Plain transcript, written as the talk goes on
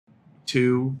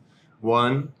2,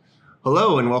 1.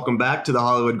 Hello and welcome back to the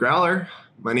Hollywood Growler.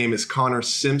 My name is Connor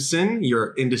Simpson,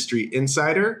 your industry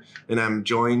insider, and I'm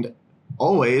joined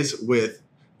always with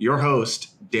your host,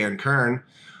 Dan Kern.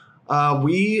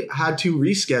 We had to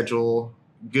reschedule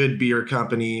Good Beer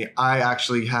Company. I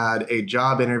actually had a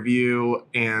job interview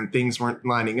and things weren't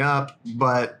lining up,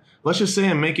 but let's just say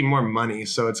I'm making more money,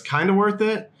 so it's kind of worth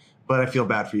it, but I feel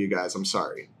bad for you guys. I'm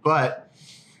sorry. But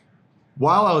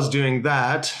while I was doing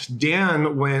that,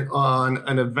 Dan went on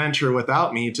an adventure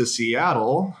without me to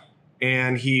Seattle,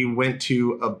 and he went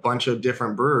to a bunch of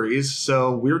different breweries.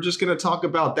 So we're just going to talk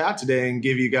about that today and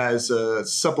give you guys a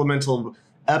supplemental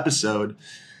episode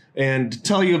and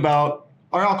tell you about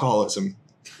our alcoholism.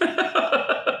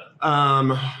 But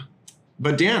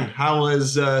Dan, how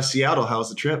was Seattle? How was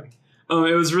the trip?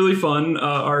 It was really fun.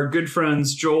 Our good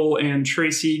friends Joel and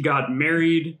Tracy got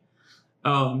married.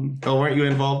 Weren't you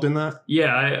involved in that?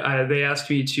 Yeah, they asked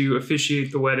me to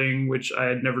officiate the wedding, which I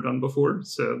had never done before.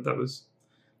 So that was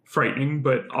frightening,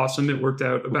 but awesome. It worked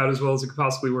out about as well as it could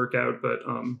possibly work out. But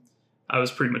I was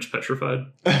pretty much petrified.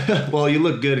 Well, you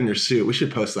look good in your suit. We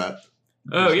should post that.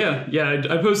 Oh, yeah. Yeah,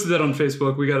 I posted that on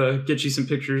Facebook. We got to get you some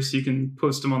pictures so you can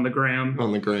post them on the gram.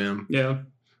 On the gram. Yeah.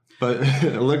 But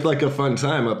it looked like a fun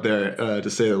time up there, to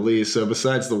say the least. So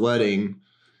besides the wedding...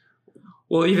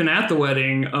 Well, even at the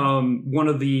wedding, one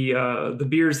of the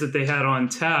beers that they had on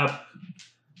tap,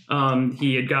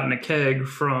 he had gotten a keg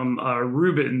from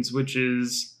Rubens, which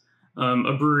is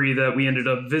a brewery that we ended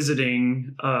up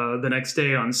visiting the next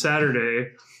day on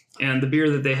Saturday. And the beer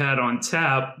that they had on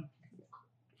tap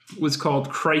was called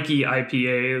Crikey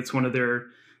IPA. It's one of their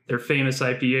famous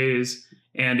IPAs.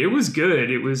 And it was good.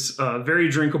 It was very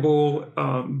drinkable.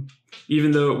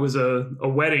 Even though it was a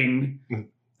wedding,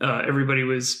 everybody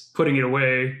was putting it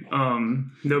away.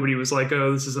 Nobody was like,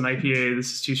 oh, this is an IPA.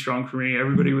 This is too strong for me.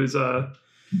 Everybody was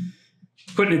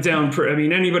putting it down.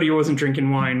 Anybody who wasn't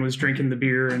drinking wine was drinking the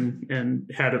beer and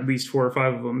had at least 4 or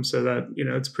 5 of them. So that,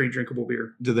 it's a pretty drinkable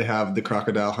beer. Did they have the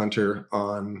Crocodile Hunter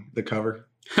on the cover?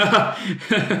 I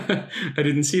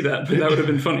didn't see that, but that would have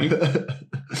been funny.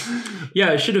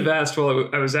 Yeah, I should have asked while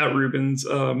I was at Rubens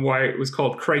why it was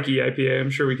called Crikey IPA. I'm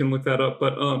sure we can look that up.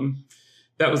 But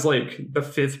that was like the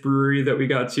 5th brewery that we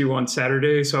got to on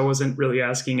Saturday. So I wasn't really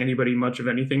asking anybody much of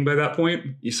anything by that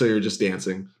point. So you were just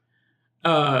dancing?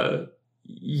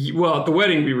 Well, at the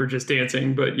wedding, we were just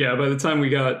dancing. But yeah, by the time we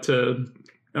got to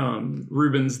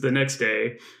Rubens the next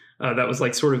day, that was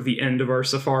like sort of the end of our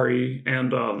safari.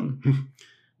 And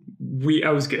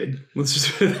I was good. Let's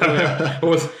just put it that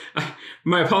way.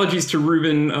 My apologies to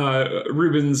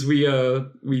Rubens.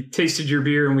 We tasted your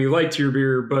beer and we liked your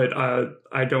beer, but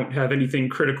I don't have anything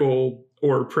critical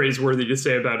or praiseworthy to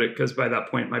say about it because by that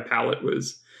point my palate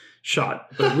was shot.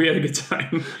 But we had a good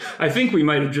time. I think we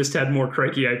might have just had more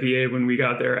Crikey IPA when we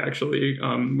got there, actually,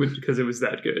 because it was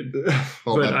that good.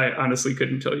 But I honestly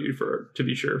couldn't tell you to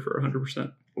be sure for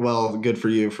 100%. Well, good for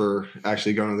you for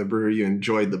actually going to the brewery you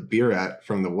enjoyed the beer at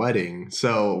from the wedding.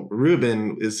 So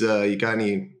Reuben, you got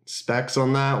any specs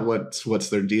on that? What's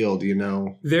their deal? Do you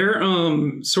know? They're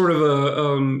sort of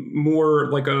a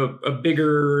more like a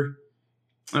bigger,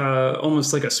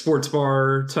 almost like a sports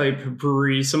bar type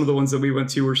brewery. Some of the ones that we went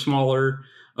to were smaller.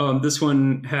 This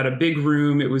one had a big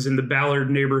room. It was in the Ballard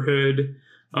neighborhood.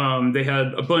 They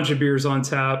had a bunch of beers on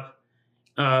tap.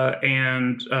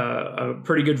 And a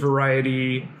pretty good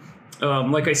variety.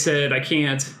 Like I said, I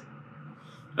can't,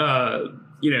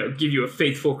 give you a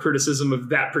faithful criticism of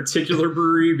that particular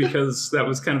brewery because that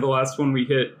was kind of the last one we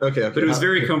hit. Okay. But it was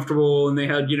very comfortable, and they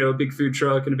had, a big food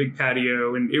truck and a big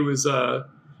patio, and it was,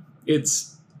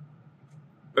 it's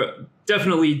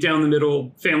definitely down the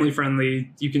middle, family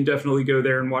friendly. You can definitely go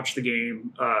there and watch the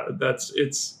game.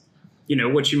 It's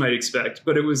what you might expect,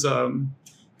 but it was,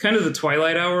 kind of the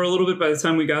twilight hour a little bit by the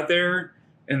time we got there,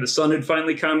 and the sun had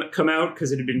finally come out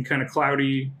because it had been kind of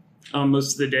cloudy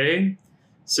most of the day.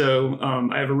 So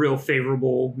I have a real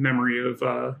favorable memory of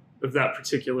that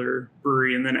particular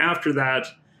brewery. And then after that,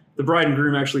 the bride and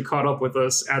groom actually caught up with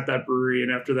us at that brewery.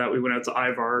 And after that, we went out to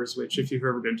Ivar's, which, if you've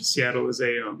ever been to Seattle, is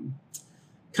a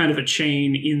kind of a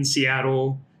chain in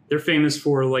Seattle. They're famous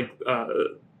for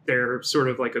their sort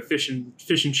of like a fish and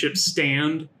chips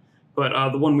stand. But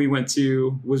the one we went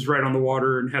to was right on the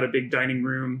water and had a big dining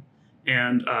room.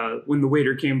 And when the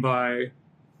waiter came by,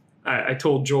 I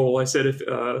told Joel, I said, if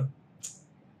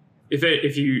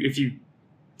you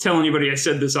tell anybody I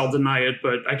said this, I'll deny it.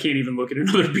 But I can't even look at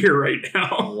another beer right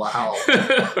now. Wow.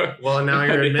 Well, now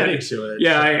you're admitting to it.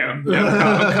 Yeah, I am. Yeah,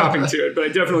 I'm copping to it. But I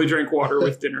definitely drank water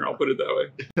with dinner. I'll put it that way.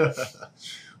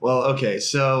 Well, okay.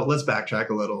 So let's backtrack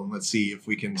a little and let's see if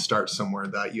we can start somewhere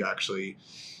that you actually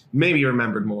maybe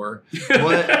remembered more.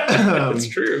 What, That's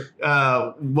true.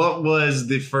 what was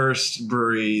the first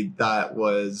brewery that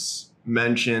was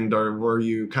mentioned, or were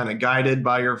you kind of guided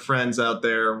by your friends out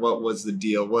there? What was the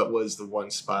deal? What was the one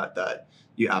spot that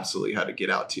you absolutely had to get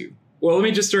out to? Well, let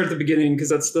me just start at the beginning because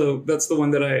that's the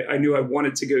one that I knew I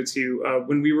wanted to go to.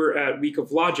 When we were at Week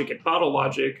of Logic at Bottle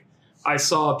Logic, I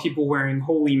saw people wearing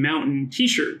Holy Mountain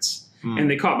T-shirts, and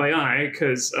they caught my eye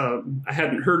because I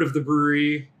hadn't heard of the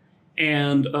brewery,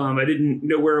 and I didn't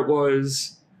know where it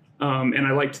was, and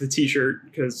I liked the T-shirt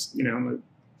because I'm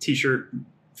a T-shirt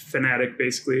fanatic,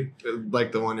 basically.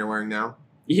 Like the one you're wearing now?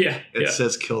 Yeah. It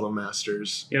says "Kill the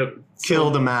Masters." Yep.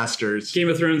 Kill the Masters. Game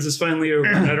of Thrones is finally over.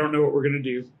 I don't know what we're gonna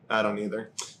do. I don't either.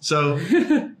 So,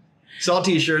 saw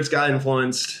T-shirts, got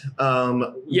influenced.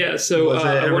 Yeah. So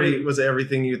was it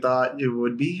everything you thought it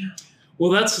would be?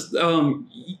 Well, that's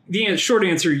the short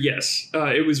answer. Yes,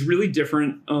 it was really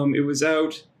different. It was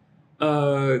out,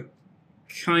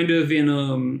 kind of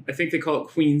in I think they call it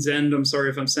Queen's End. I'm sorry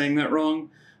if I'm saying that wrong.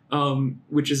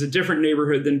 Which is a different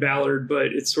neighborhood than Ballard, but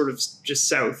it's sort of just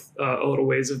south a little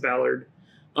ways of Ballard.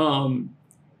 And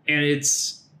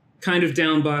it's kind of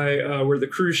down by where the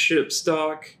cruise ships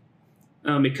dock.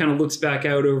 It kind of looks back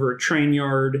out over a train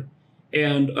yard.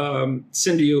 And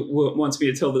Cindy wants me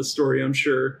to tell this story, I'm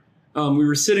sure. We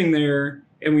were sitting there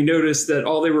and we noticed that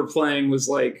all they were playing was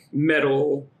like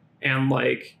metal and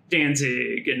like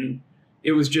Danzig, and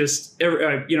it was just,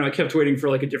 I kept waiting for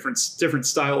like a different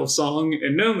style of song,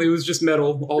 and no, it was just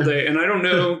metal all day. And I don't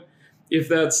know if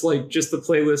that's like just the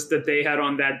playlist that they had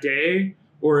on that day,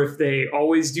 or if they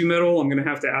always do metal. I'm going to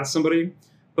have to ask somebody.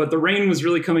 But the rain was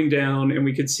really coming down, and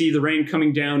we could see the rain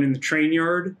coming down in the train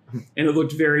yard, and it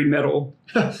looked very metal.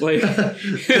 Like,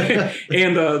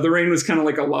 and the rain was kind of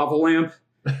like a lava lamp,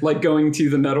 like going to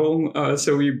the metal.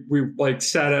 So we like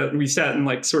sat and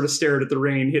like sort of stared at the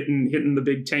rain hitting the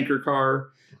big tanker car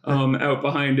out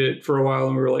behind it for a while,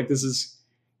 and we were like, this is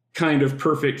kind of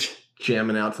perfect.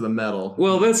 Jamming out to the metal.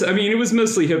 Well, it was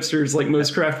mostly hipsters, like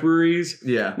most craft breweries.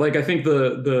 Yeah. Like I think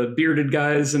the bearded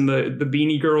guys and the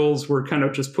beanie girls were kind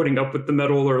of just putting up with the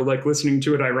metal or like listening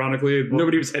to it ironically. Well,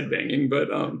 nobody was headbanging, but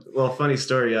well, funny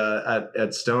story.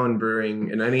 At Stone Brewing,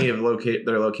 in any of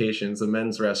their locations, the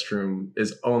men's restroom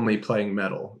is only playing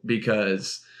metal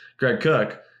because Greg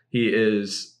Cook, he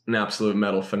is an absolute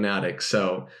metal fanatic.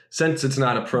 So since it's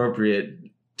not appropriate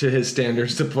to his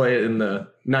standards to play it in the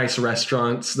nice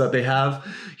restaurants that they have,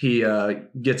 he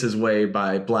gets his way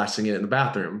by blasting it in the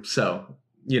bathroom. So,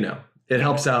 it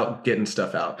helps out getting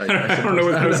stuff out. I don't know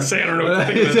what I was going to say. I don't know what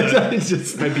to think about that. It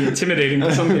just might be intimidating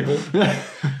to some people.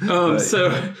 So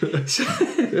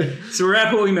we're at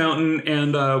Holy Mountain,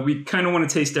 and we kind of want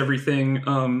to taste everything.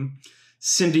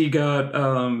 Cindy got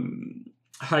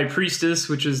High Priestess,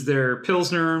 which is their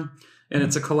Pilsner, and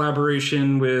it's a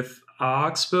collaboration with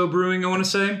Oxbow Brewing, I want to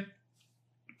say.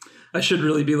 I should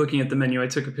really be looking at the menu. I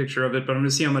took a picture of it, but I'm going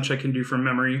to see how much I can do from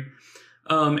memory.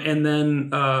 And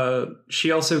then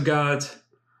she also got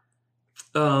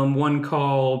one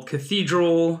called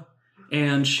Cathedral,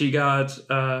 and she got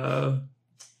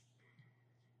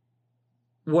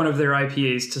one of their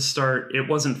IPAs to start. It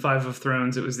wasn't Five of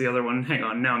Thrones. It was the other one. Hang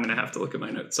on. Now I'm going to have to look at my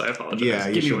notes. I apologize.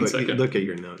 Yeah, Give me 1 second. Look at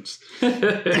your notes.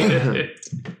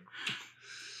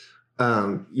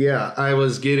 Yeah, I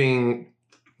was getting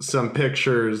some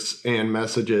pictures and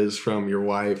messages from your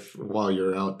wife while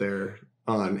you're out there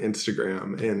on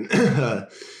Instagram, and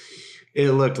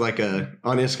it looked like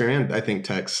on Instagram, I think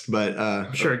text, but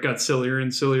I'm sure it got sillier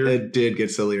and sillier. It did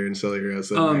get sillier and sillier as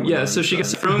so she got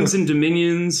Thrones and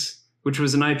Dominions, which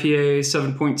was an IPA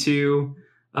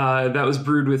 7.2 that was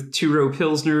brewed with 2-row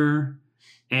Pilsner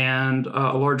and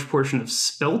a large portion of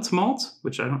spelt malt,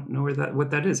 which I don't know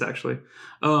what that is actually.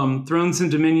 Thrones and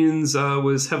Dominions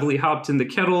was heavily hopped in the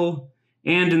kettle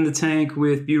and in the tank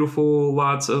with beautiful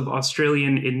lots of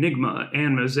Australian Enigma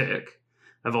and Mosaic.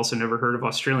 I've also never heard of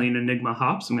Australian Enigma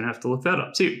hops. I'm going to have to look that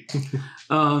up too.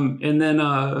 And then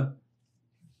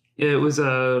it was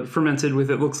fermented with,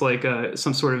 it looks like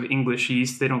some sort of English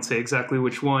yeast. They don't say exactly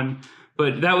which one,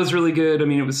 but that was really good. I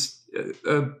mean, it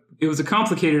was a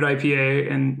complicated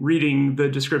IPA, and reading the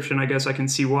description, I guess I can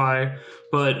see why,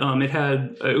 but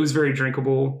it was very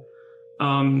drinkable.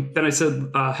 Then I said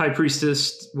High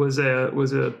Priestess was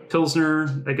a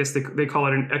Pilsner. I guess they call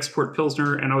it an export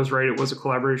Pilsner, and I was right. It was a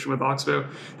collaboration with Oxbow.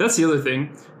 That's the other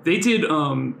thing. They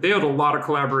had a lot of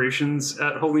collaborations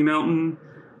at Holy Mountain.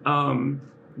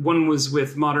 One was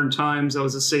with Modern Times. That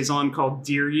was a Saison called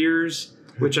Deer Years,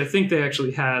 which I think they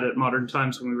actually had at Modern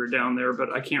Times when we were down there,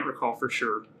 but I can't recall for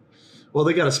sure. Well,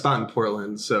 they got a spot in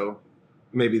Portland, so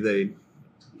maybe they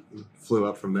flew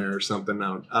up from there or something.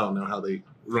 I don't know how they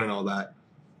run all that.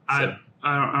 So.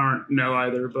 I don't know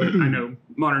either, but I know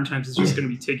Modern Times is just going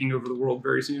to be taking over the world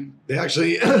very soon. They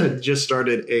actually just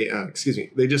started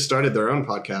they just started their own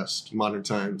podcast, Modern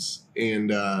Times, and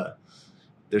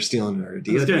they're stealing our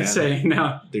ideas. I was going to say,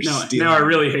 now I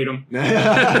really hate them.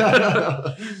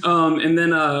 And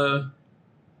then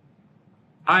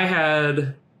I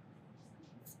had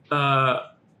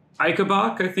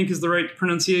Eikebach, I think is the right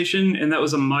pronunciation, and that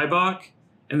was a Maibach,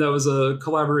 and that was a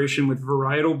collaboration with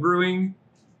Varietal Brewing.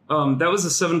 That was a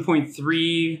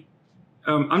 7.3.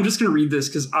 I'm just going to read this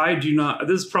because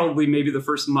this is probably maybe the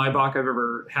first Maibach I've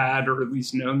ever had, or at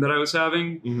least known that I was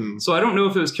having. Mm-hmm. So I don't know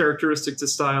if it was characteristic to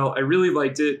style. I really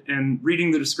liked it. And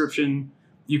reading the description,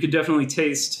 you could definitely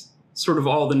taste sort of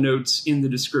all the notes in the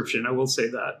description. I will say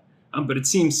that. But it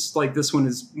seems like this one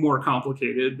is more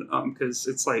complicated because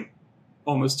it's like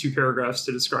almost 2 paragraphs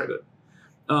to describe it.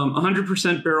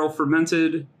 100% barrel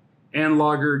fermented and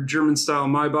lagered German-style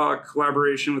Maibach,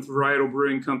 collaboration with Varietal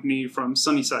Brewing Company from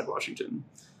Sunnyside, Washington,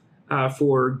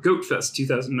 for Goatfest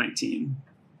 2019.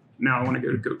 Now I want to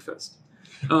go to Goatfest.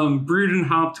 Brewed and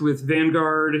hopped with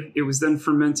Vanguard, it was then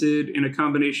fermented in a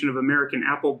combination of American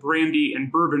apple brandy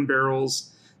and bourbon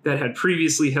barrels that had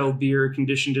previously held beer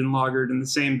conditioned and lagered in the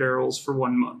same barrels for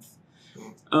 1 month.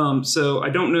 So I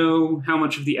don't know how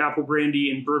much of the apple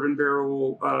brandy and bourbon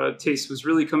barrel taste was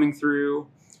really coming through.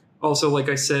 Also, like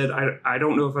I said, I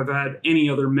don't know if I've had any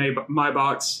other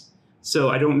Maibachs, so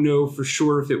I don't know for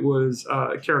sure if it was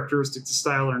characteristic to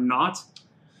style or not.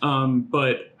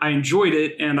 But I enjoyed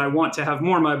it, and I want to have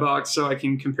more Maibachs so I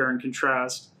can compare and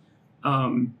contrast.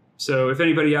 So if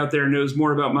anybody out there knows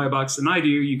more about Maibachs than I do,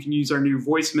 you can use our new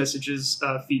voice messages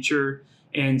feature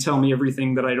and tell me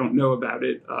everything that I don't know about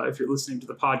it if you're listening to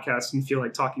the podcast and feel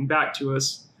like talking back to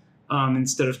us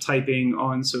instead of typing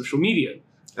on social media.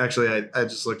 Actually, I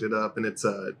just looked it up, and it's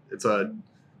a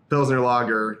Pilsner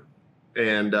lager,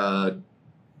 and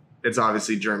it's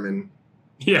obviously German.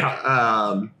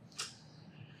 Yeah.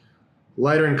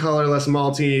 Lighter in color, less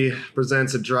malty,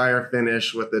 presents a drier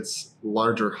finish with its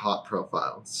larger hop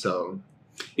profile. So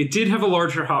it did have a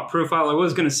larger hop profile. I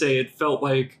was going to say it felt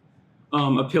like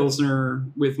a Pilsner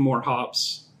with more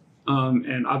hops,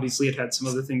 and obviously it had some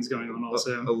other things going on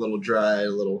also. A little dry, a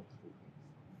little.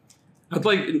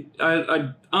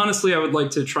 Honestly, I would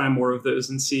like to try more of those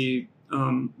and see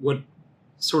what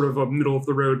sort of a middle of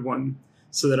the road one,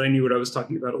 so that I knew what I was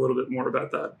talking about a little bit more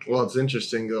about that. Well, it's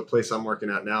interesting. The place I'm working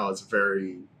at now is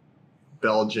very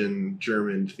Belgian,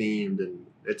 German themed, and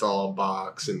it's all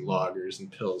Bachs and lagers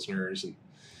and Pilsners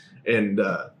and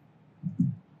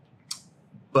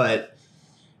but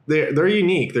they're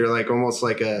unique. They're like almost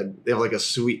like they have like a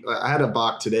sweet. I had a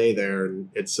Bach today there, and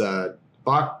it's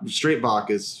Bach. Straight Bach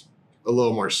is a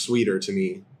little more sweeter to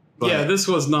me. But, yeah, this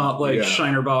was not like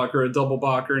Shiner Bach or a double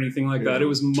Bach or anything like that. It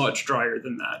was much drier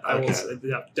than that. I will say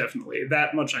that, definitely.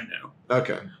 That much I know.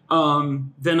 Okay.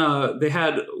 Then they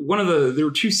had there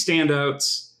were 2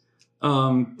 standouts.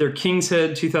 Their King's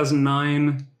Head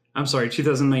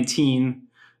 2019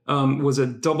 was a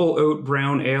double oat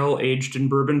brown ale aged in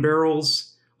bourbon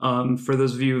barrels. For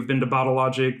those of you who've been to Bottle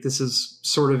Logic, this is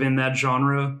sort of in that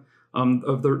genre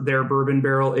of their bourbon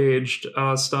barrel aged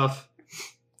stuff.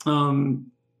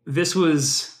 This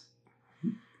was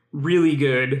really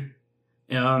good,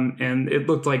 and it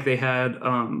looked like they had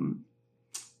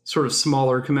sort of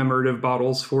smaller commemorative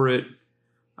bottles for it.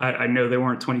 I know they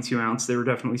weren't 22 ounce; they were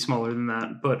definitely smaller than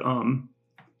that, but and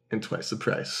twice the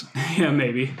price. Yeah,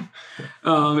 maybe.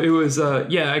 It was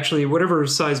actually whatever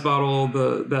size bottle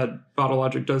that Bottle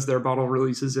Logic does their bottle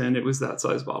releases in, it was that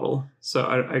size bottle. So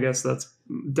I guess that's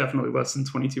definitely less than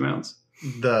 22 ounce.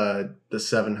 The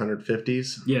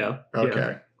 750s. Yeah. Okay.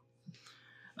 Yeah.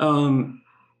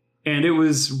 And it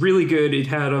was really good. It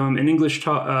had an English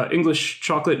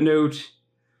chocolate note.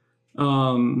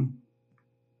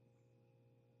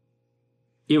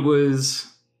 It was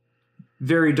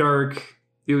very dark.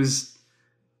 It was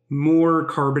more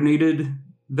carbonated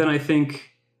than I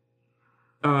think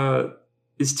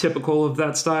is typical of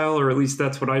that style, or at least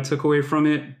that's what I took away from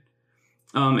it.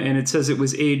 And it says it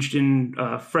was aged in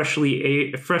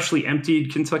freshly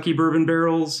emptied Kentucky bourbon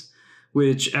barrels,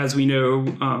 which, as we know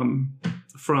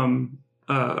from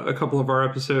a couple of our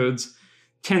episodes,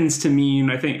 tends to mean,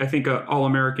 I think All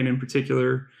American in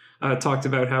particular talked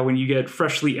about how when you get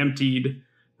freshly emptied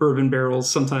bourbon barrels,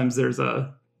 sometimes there's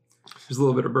a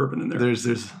little bit of bourbon in there. There's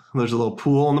a little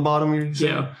pool on the bottom.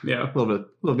 Yeah. A little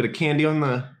bit of candy on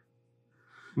the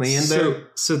end there.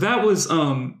 So that was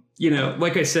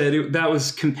like I said, that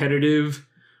was competitive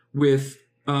with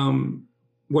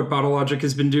what Bottle Logic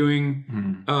has been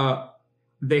doing.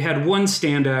 they had one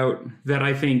standout that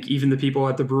I think even the people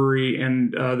at the brewery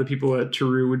and the people at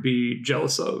Teru would be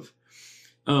jealous of.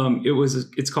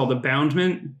 It's called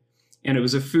Aboundment, and it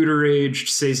was a foeder-aged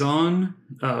saison,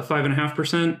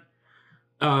 5.5%.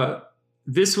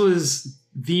 This was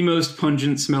the most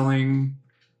pungent smelling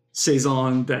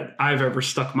saison that I've ever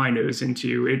stuck my nose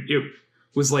into. It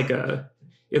was like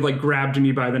it like grabbed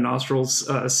me by the nostrils.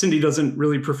 Cindy doesn't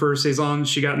really prefer saisons.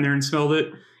 She got in there and smelled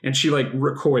it, and she like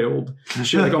recoiled.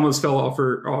 She like almost fell off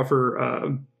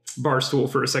her bar stool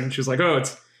for a second. She was like, "Oh,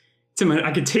 it's in my,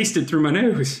 I could taste it through my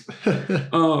nose."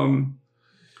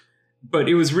 But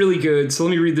it was really good. So let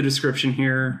me read the description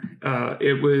here.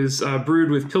 It was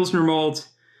brewed with Pilsner malt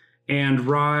and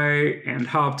rye and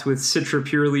hopped with Citra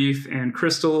Pure Leaf and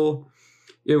Crystal.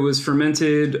 It was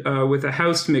fermented with a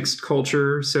house mixed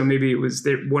culture. So maybe it was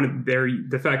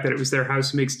the fact that it was their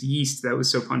house mixed yeast that was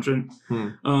so pungent.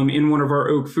 In one of our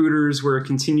oak foeders where it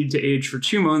continued to age for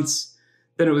 2 months.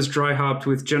 Then it was dry hopped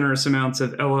with generous amounts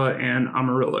of Ella and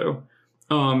Amarillo.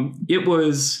 It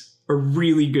was a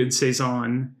really good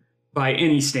saison by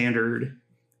any standard.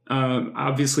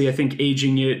 Obviously, I think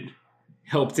aging it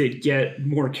helped it get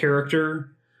more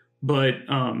character, but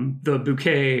the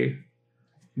bouquet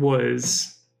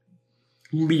was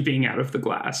leaping out of the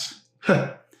glass.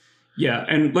 Yeah,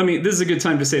 and this is a good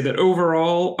time to say that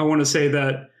overall, I want to say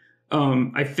that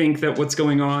I think that what's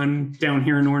going on down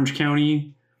here in Orange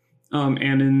County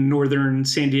and in northern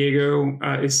San Diego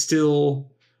is still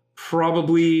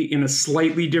probably in a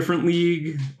slightly different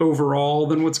league overall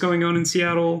than what's going on in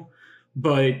Seattle,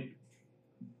 but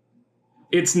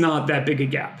it's not that big a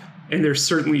gap. And there's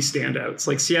certainly standouts.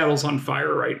 Like Seattle's on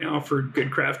fire right now for good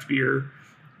craft beer.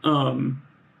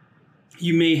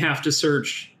 You may have to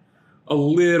search a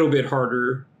little bit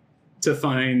harder to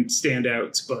find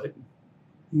standouts, but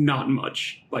not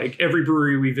much. Like every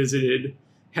brewery we visited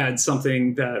had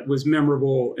something that was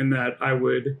memorable and that I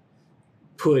would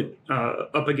put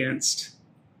up against,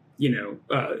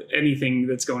 anything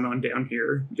that's going on down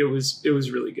here. It was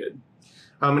really good.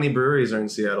 How many breweries are in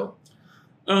Seattle?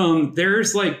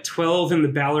 There's like 12 in the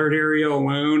Ballard area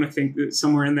alone. I think that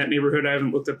somewhere in that neighborhood. I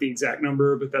haven't looked up the exact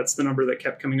number, but that's the number that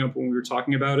kept coming up when we were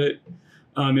talking about it.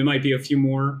 It might be a few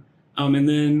more. And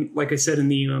then, like I said, in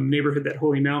the neighborhood that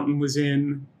Holy Mountain was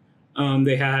in,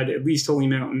 they had at least Holy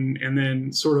Mountain. And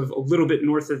then sort of a little bit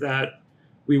north of that,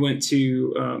 we went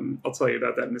to, I'll tell you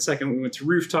about that in a second. We went to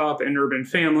Rooftop and Urban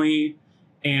Family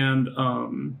and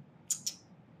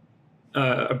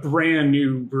a brand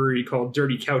new brewery called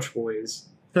Dirty Couch Boys.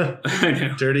 I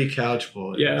know. Dirty Couch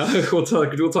Boys. Yeah, we'll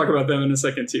talk about them in a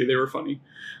second too. They were funny.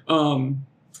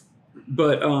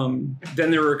 But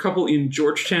then there were a couple in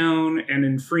Georgetown and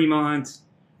in Fremont.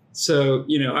 So,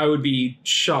 I would be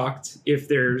shocked if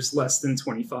there's less than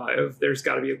 25. There's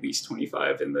got to be at least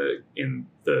 25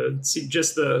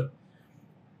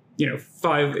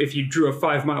 if you drew a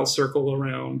 5-mile circle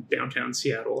around downtown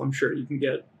Seattle, I'm sure you can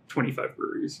get 25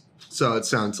 breweries. So it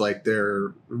sounds like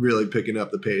they're really picking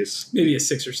up the pace. Maybe a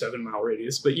 6 or 7 mile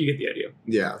radius, but you get the idea.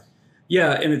 Yeah.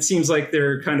 Yeah, and it seems like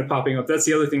they're kind of popping up. That's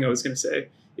the other thing I was going to say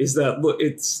is that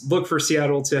look for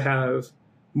Seattle to have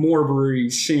more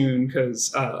breweries soon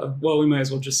because, we might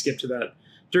as well just skip to that.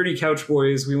 Dirty Couch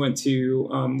Boys, we went to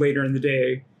later in the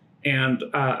day, and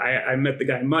I met the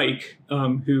guy Mike,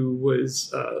 who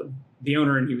was the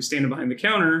owner, and he was standing behind the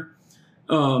counter.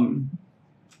 And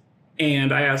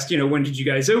I asked, when did you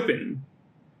guys open?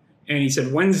 And he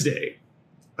said, Wednesday.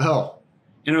 Oh.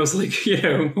 And I was like,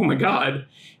 oh my God.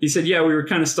 He said, yeah, we were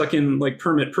kind of stuck in like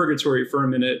permit purgatory for a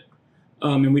minute.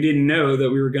 And we didn't know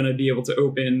that we were going to be able to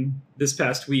open this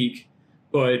past week,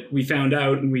 but we found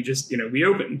out and we just, we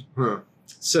opened. Huh.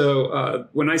 So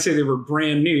when I say they were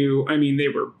brand new, I mean, they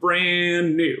were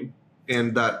brand new.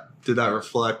 And did that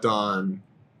reflect on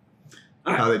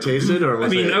how they tasted? Or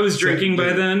I was drinking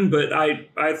by then, but I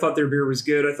thought their beer was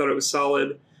good. I thought it was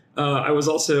solid. I was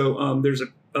also, there's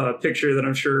a picture that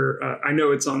I'm sure, I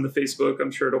know it's on the Facebook.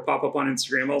 I'm sure it'll pop up on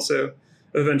Instagram also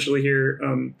eventually here.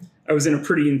 I was in a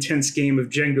pretty intense game of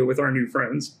Jenga with our new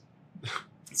friends.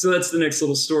 So that's the next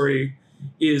little story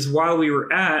is while we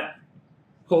were at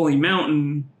Holy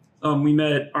Mountain, we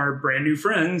met our brand new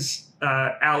friends,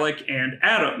 Alec and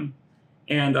Adam.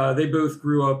 And they both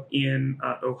grew up in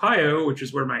Ohio, which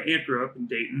is where my aunt grew up in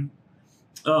Dayton.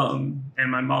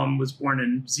 And my mom was born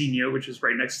in Xenia, which is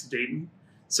right next to Dayton.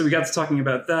 So we got to talking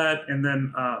about that. And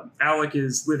then Alec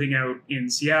is living out in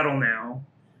Seattle now.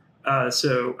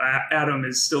 So Adam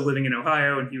is still living in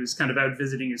Ohio, and he was kind of out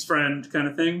visiting his friend kind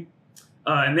of thing.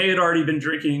 And they had already been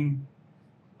drinking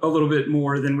a little bit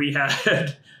more than we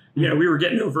had. We were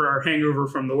getting over our hangover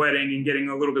from the wedding and getting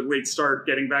a little bit late start,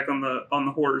 getting back on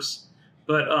the horse.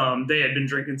 but they had been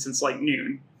drinking since like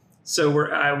noon. So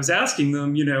I was asking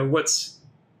them,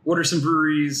 what are some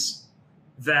breweries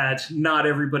that not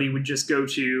everybody would just go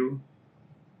to,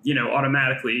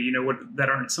 automatically, that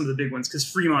aren't some of the big ones, because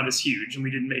Fremont is huge and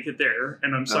we didn't make it there.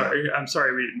 And I'm sorry we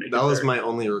didn't make it there. That was my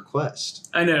only request.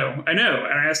 I know. And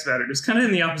I asked about it. It was kind of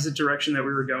in the opposite direction that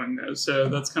we were going, though. So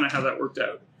that's kind of how that worked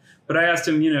out. But I asked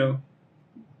him,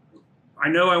 I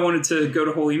know I wanted to go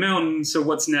to Holy Mountain. So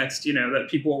what's next, that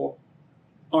people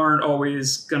aren't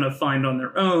always going to find on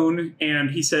their own.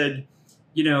 And he said,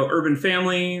 Urban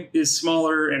Family is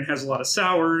smaller and has a lot of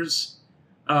sours.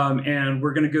 And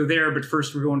we're going to go there. But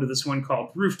first, we're going to this one called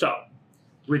Rooftop,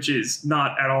 which is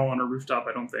not at all on a rooftop,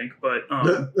 I don't think. But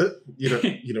you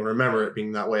don't remember it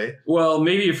being that way. Well,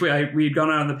 maybe if we'd gone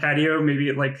out on the patio, maybe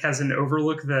it like has an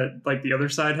overlook that like the other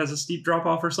side has a steep drop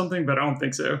off or something. But I don't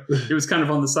think so. It was kind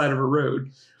of on the side of a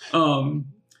road.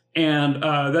 And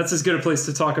that's as good a place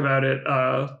to talk about it.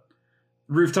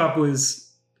 Rooftop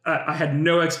was, I had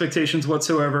no expectations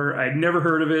whatsoever. I'd never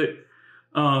heard of it.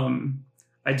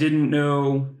 I didn't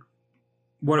know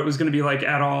what it was going to be like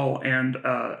at all. And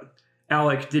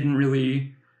Alec didn't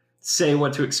really say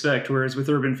what to expect. Whereas with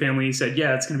Urban Family, he said,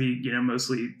 yeah, it's going to be,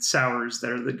 mostly sours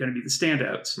that are going to be the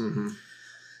standouts. Mm-hmm.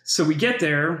 So we get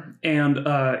there and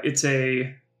it's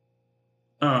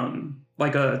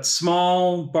like a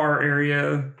small bar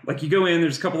area. Like you go in,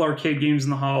 there's a couple arcade games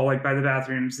in the hall, like by the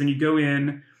bathrooms. Then you go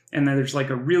in and then there's like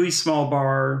a really small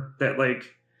bar that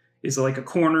like is like a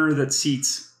corner that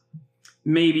seats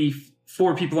maybe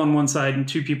 4 people on one side and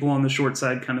 2 people on the short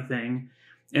side kind of thing.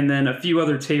 And then a few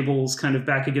other tables kind of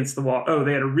back against the wall. Oh,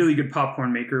 they had a really good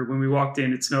popcorn maker. When we walked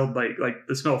in, it smelled like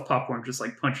the smell of popcorn just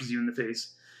like punches you in the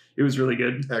face. It was really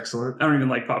good. Excellent. I don't even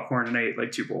like popcorn, and I ate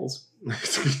like 2 bowls.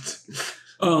 Because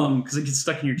it gets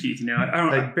stuck in your teeth,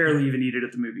 I barely even eat it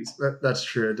at the movies. That's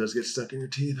true. It does get stuck in your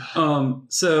teeth.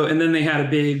 So, and then they had a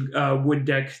big wood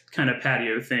deck kind of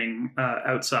patio thing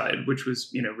outside, which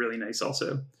was, really nice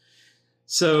also.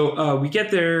 So we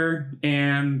get there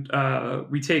and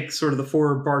we take sort of the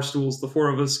 4 bar stools, the 4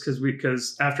 of us,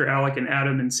 because after Alec and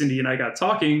Adam and Cindy and I got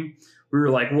talking, we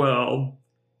were like, well,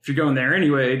 if you're going there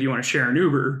anyway, do you want to share an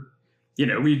Uber?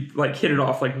 We like hit it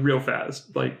off like real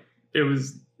fast. Like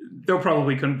they'll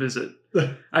probably come visit.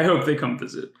 I hope they come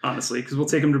visit, honestly, because we'll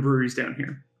take them to breweries down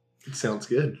here. It sounds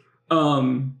good.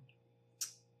 So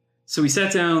we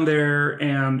sat down there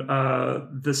and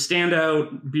the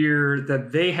standout beer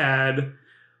that they had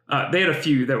a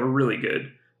few that were really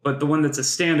good, but the one that's a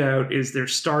standout is their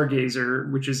Stargazer,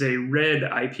 which is a red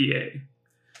IPA,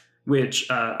 which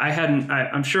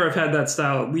I'm sure I've had that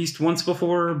style at least once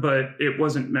before, but it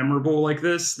wasn't memorable like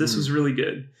this. This was really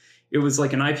good. It was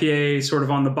like an IPA sort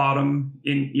of on the bottom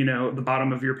the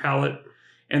bottom of your palate.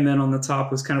 And then on the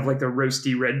top was kind of like the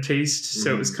roasty red taste.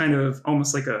 So it was kind of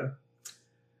almost like a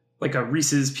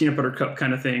Reese's peanut butter cup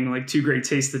kind of thing, like 2 great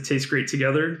tastes that taste great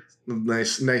together.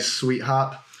 Nice sweet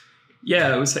hop.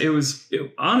 Yeah, it was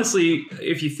honestly,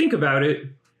 if you think about it,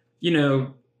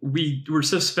 we were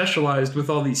so specialized with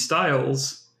all these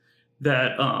styles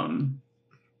that,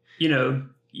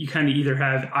 you kind of either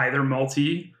have either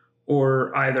malty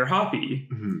or either hoppy.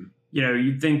 Mm-hmm.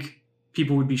 You'd think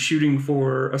people would be shooting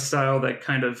for a style that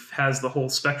kind of has the whole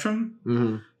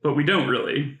spectrum, but we don't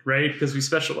really, right? Because we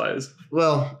specialize.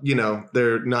 Well,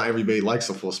 not everybody likes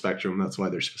the full spectrum. That's why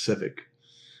they're specific.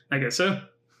 I guess so.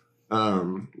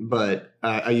 But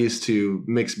I used to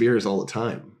mix beers all the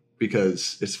time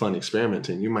because it's fun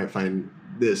experimenting. You might find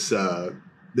this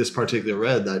particular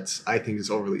red I think is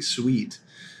overly sweet.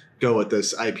 Go with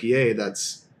this IPA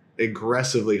that's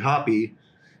aggressively hoppy,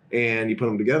 and you put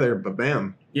them together, but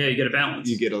bam. Yeah, you get a balance.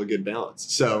 You get a good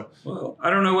balance. So, well, I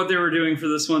don't know what they were doing for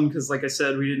this one because, like I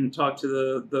said, we didn't talk to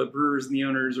the brewers and the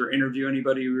owners or interview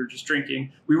anybody. We were just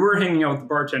drinking. We were hanging out with the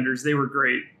bartenders. They were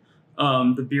great.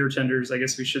 The beer tenders, I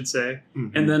guess we should say.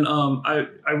 Mm-hmm. And then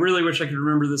I really wish I could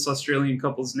remember this Australian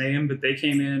couple's name, but they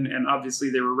came in and obviously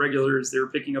they were regulars. They were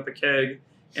picking up a keg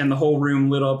and the whole room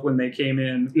lit up when they came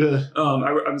in. Yeah.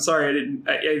 I'm sorry,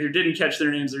 I either didn't catch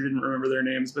their names or didn't remember their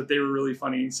names, but they were really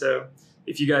funny. So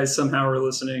if you guys somehow are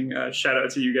listening, shout out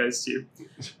to you guys too.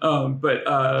 But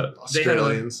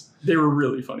Australians, they were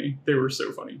really funny. They were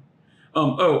so funny.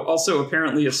 Also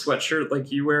apparently a sweatshirt like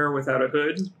you wear without a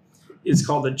hood is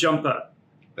called a jumper.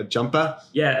 A jumper?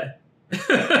 Yeah.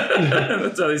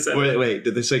 That's how they said it. Wait,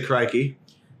 did they say crikey?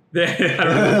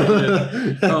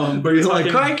 I don't know. But you're like,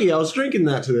 crikey, I was drinking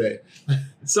that today.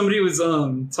 Somebody was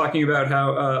talking about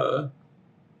how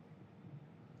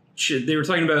they were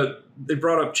talking about, they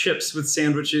brought up chips with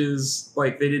sandwiches,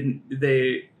 like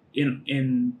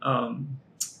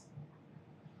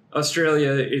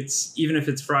Australia, it's even if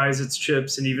it's fries, it's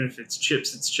chips, and even if it's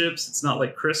chips, it's chips. It's not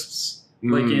like crisps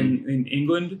like in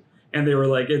England. And they were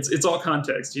like, it's all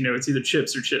context, you know, it's either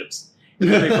chips or chips. And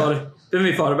then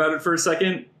they thought about it for a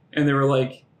second, and they were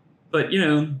like, but you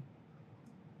know,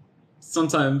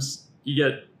 sometimes you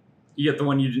get the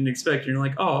one you didn't expect, and you're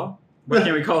like, oh, why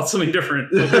can't we call it something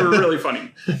different? Like, they were really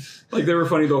funny. Like, they were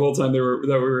funny the whole time that we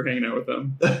were hanging out with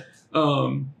them.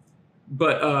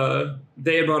 But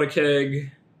they had bought a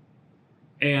keg,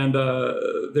 and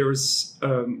there was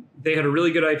they had a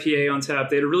really good IPA on tap.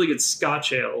 They had a really good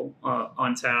Scotch ale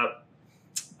on tap.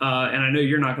 And I know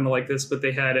you're not going to like this, but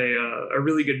they had a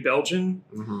really good Belgian.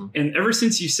 Mm-hmm. And ever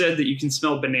since you said that you can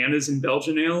smell bananas in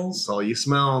Belgian ales, that's all you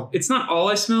smell. It's not all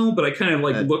I smell, but I kind of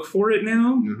look for it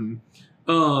now. Mm-hmm.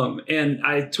 And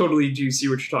I totally do see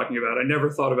what you're talking about. I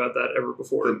never thought about that ever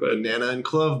before. But banana and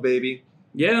clove, baby.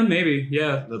 Yeah, maybe.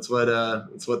 Yeah, that's what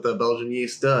the Belgian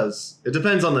yeast does. It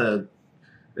depends on the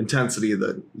intensity of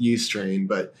the yeast strain,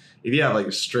 but if you have like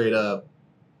a straight up,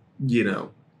 you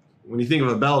know, when you think of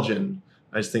a Belgian,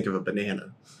 I just think of a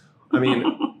banana. I mean,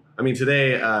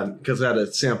 today, because I had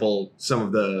to sample some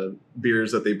of the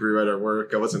beers that they brew at our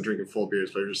work. I wasn't drinking full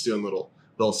beers, but I was just doing little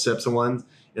sips of ones.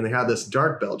 And they had this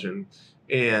dark Belgian.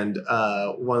 And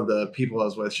one of the people I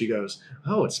was with, she goes,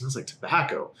 "Oh, it smells like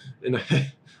tobacco."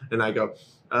 And I go,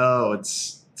 "Oh,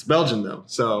 it's Belgian though."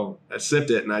 So I sipped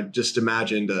it, and I just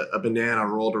imagined a banana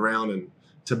rolled around in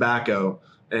tobacco,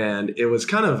 and it was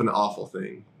kind of an awful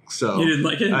thing. So you didn't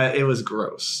like it? It was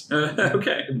gross.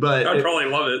 Okay, but I'd probably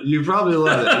love it. You probably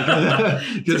love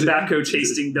it. Tobacco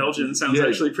tasting Belgian sounds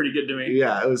actually pretty good to me.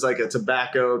 Yeah, it was like a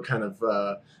tobacco kind of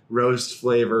roast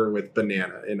flavor with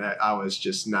banana, and I was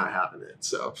just not having it.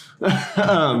 So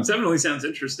it definitely sounds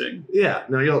interesting. Yeah,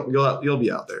 no, you'll be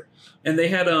out there. And they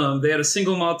had a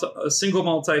single malt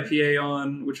IPA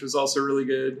on, which was also really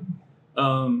good.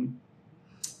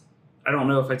 I don't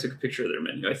know if I took a picture of their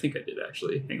menu. I think I did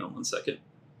actually. Hang on one second.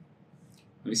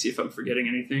 Let me see if I'm forgetting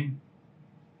anything.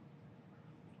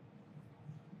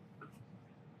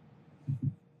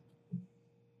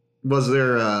 Was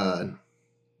there a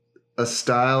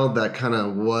style that kind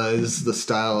of was the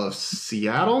style of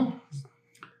Seattle?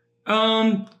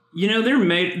 You know, there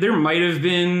might have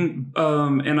been,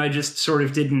 and I just sort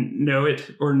of didn't know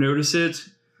it or notice it.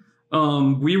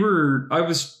 I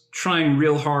was trying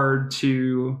real hard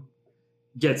to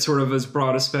get sort of as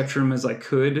broad a spectrum as I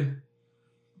could.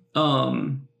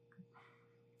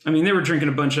 I mean, they were drinking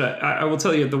a bunch of, I will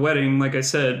tell you at the wedding, like I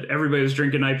said, everybody was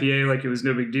drinking IPA like it was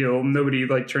no big deal. Nobody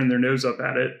turned their nose up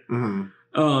at it.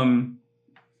 Mm-hmm.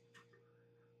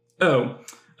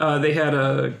 They had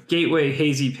a Gateway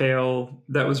Hazy Pale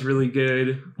that was really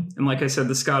good. And like I said,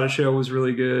 the Scottish Ale was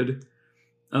really good.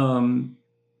 The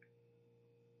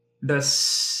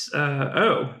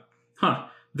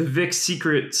Vic's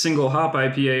Secret Single Hop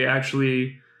IPA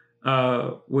actually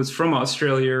was from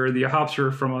Australia, or the hops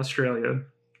were from Australia.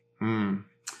 And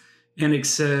it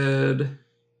said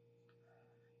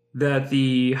that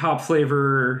the hop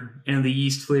flavor and the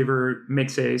yeast flavor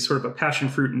makes a sort of a passion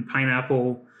fruit and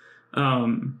pineapple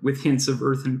with hints of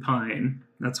earth and pine.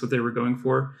 That's what they were going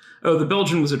for. Oh, the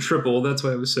Belgian was a triple. That's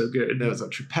why it was so good. That was a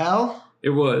triple?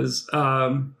 It was.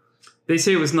 They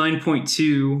say it was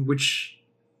 9.2, which...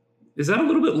 Is that a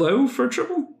little bit low for a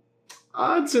triple?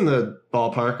 It's in the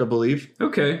ballpark, I believe.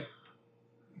 Okay.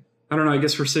 I don't know. I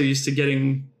guess we're so used to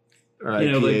getting...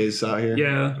 IPAs out here.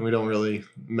 Yeah. We don't really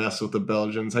mess with the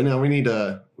Belgians. I know we need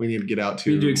to get out to.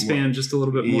 We need to expand more. Just a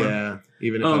little bit more. Yeah.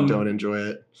 Even if I don't enjoy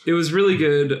it. It was really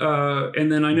good.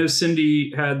 And then I know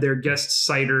Cindy had their guest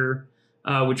cider,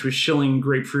 which was Shilling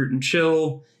Grapefruit and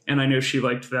Chill. And I know she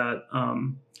liked that.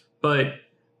 But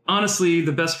honestly,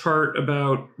 the best part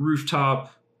about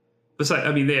Rooftop,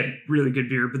 they had really good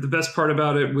beer, but the best part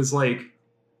about it was like,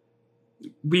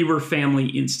 we were family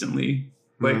instantly.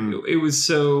 Like it was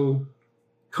so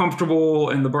comfortable,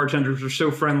 and the bartenders were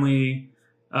so friendly,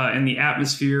 and the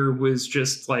atmosphere was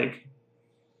just like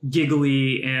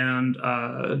giggly and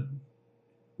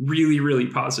really, really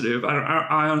positive.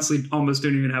 I honestly almost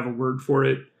don't even have a word for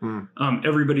it.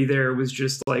 Everybody there was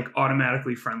just like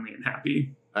automatically friendly and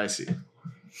happy. I see.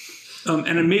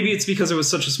 And maybe it's because it was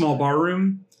such a small bar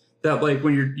room that like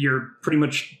when you're pretty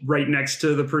much right next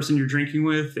to the person you're drinking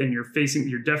with, and you're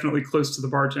definitely close to the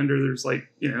bartender. There's like,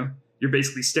 you know, you're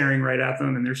basically staring right at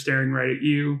them and they're staring right at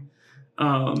you.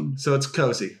 So it's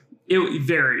cozy. It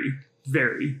very,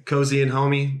 very cozy and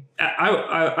homey.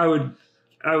 I would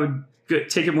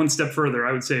take it one step further.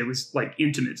 I would say it was like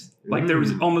intimate. Like there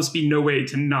would almost be no way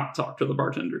to not talk to the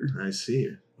bartender. I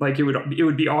see. Like it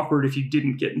would be awkward if you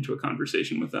didn't get into a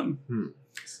conversation with them.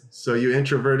 So you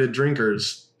introverted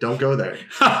drinkers Don't go there.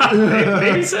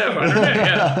 Maybe so. I don't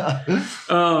know.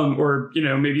 Yeah. Or,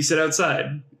 maybe sit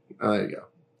outside. Oh, there you go.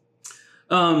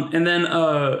 And then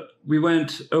we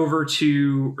went over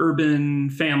to Urban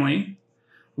Family,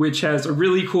 which has a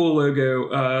really cool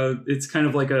logo. It's kind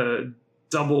of like a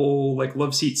double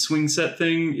love seat swing set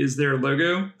thing is their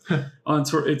logo.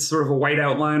 It's sort of a white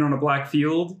outline on a black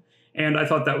field. And I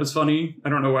thought that was funny. I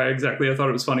don't know why exactly I thought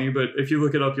it was funny, but if you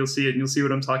look it up, you'll see it and you'll see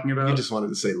what I'm talking about. You just wanted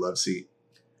to say love seat.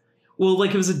 Well,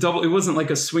 it was a double. It wasn't like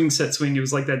a swing set swing. It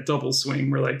was like that double swing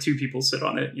where two people sit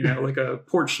on it, like a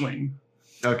porch swing.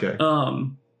 Okay.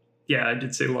 Yeah, I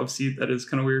did say love seat. That is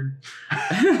kind of weird.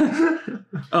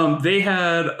 They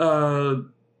had,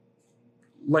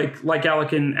 like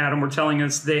Alec and Adam were telling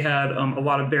us, they had a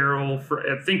lot of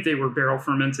I think they were barrel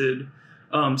fermented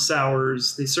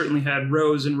sours. They certainly had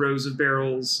rows and rows of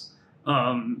barrels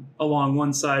along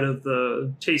one side of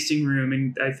the tasting room,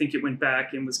 and I think it went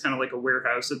back and was kind of like a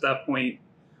warehouse at that point.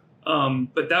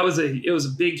 But it was a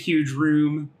big, huge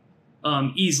room,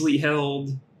 easily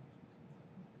held.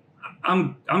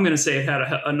 I'm going to say it had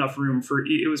enough room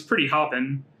it was pretty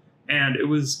hopping, and it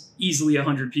was easily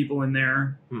 100 people in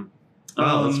there.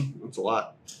 Wow, that's a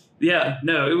lot. Yeah,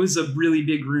 no, it was a really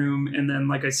big room. And then,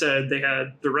 like I said, they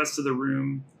had the rest of the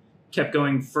room kept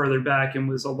going further back and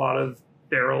was a lot of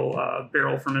barrel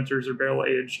fermenters or barrel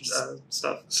aged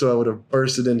stuff. So I would have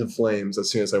bursted into flames as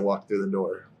soon as I walked through the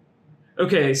door.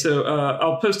 Okay, so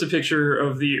I'll post a picture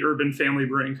of the Urban Family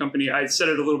Brewing Company. I said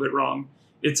it a little bit wrong.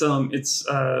 It's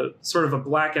sort of a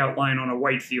black outline on a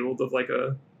white field of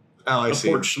a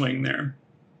porch swing there.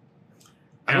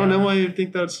 I don't know why you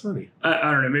think that's funny. I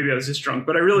don't know. Maybe I was just drunk,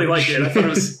 but I really liked it. I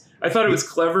thought it was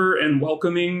clever and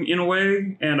welcoming in a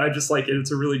way, and I just like it.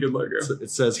 It's a really good logo. It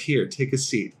says, "Here, take a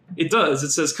seat." It does. It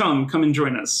says, "Come and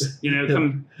join us."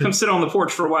 Come sit on the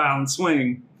porch for a while and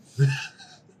swing.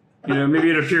 Maybe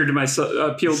it appealed to my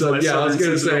southern. Yeah, I was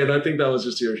going to say, and I think that was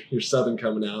just your southern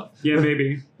coming out. Yeah,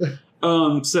 maybe.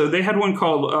 So they had one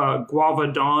called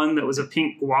Guava Dawn that was a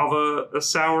pink guava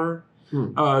sour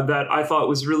that I thought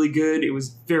was really good. It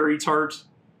was very tart,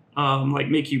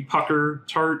 make you pucker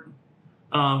tart.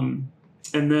 And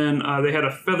then they had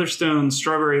a Featherstone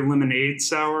strawberry lemonade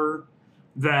sour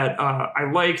that I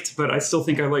liked, but I still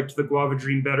think I liked the Guava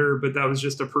Dream better, but that was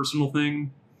just a personal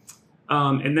thing.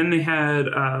 And then they had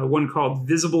one called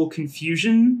Visible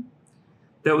Confusion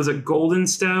that was a golden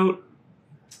stout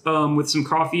with some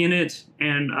coffee in it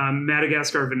and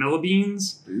Madagascar vanilla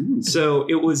beans. Ooh. So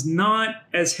it was not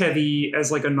as heavy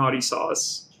as a naughty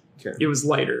sauce. Okay. It was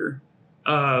lighter,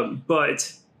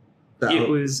 but it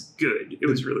was good. It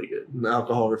was really good. Did the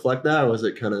alcohol reflect that, or was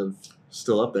it kind of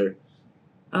still up there?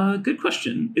 Good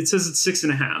question. It says it's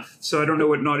 6.5, so I don't know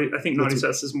what naughty. I think naughty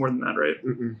sauce is more than that, right?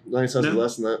 Naughty sauce is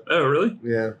less than that. Oh, really?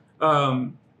 Yeah.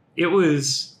 It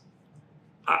was.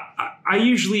 I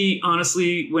usually,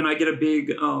 honestly, when I get a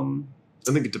big, I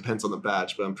think it depends on the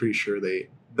batch, but I'm pretty sure that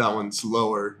one's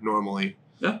lower normally.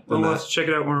 Yeah, well, let's check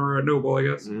it out when we're at Noble, I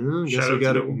guess.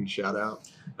 Shout out.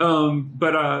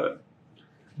 But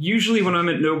usually when I'm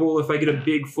at Noble, if I get a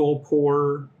big full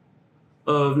pour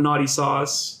of naughty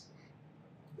sauce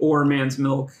or man's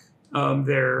milk,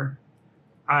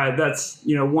 that's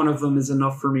one of them is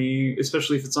enough for me,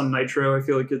 especially if it's on nitro. I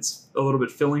feel like it's a little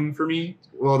bit filling for me.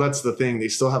 Well, that's the thing. They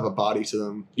still have a body to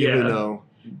them, even though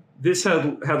this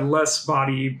had less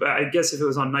body. But I guess if it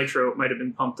was on nitro, it might have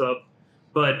been pumped up.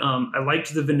 But I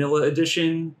liked the vanilla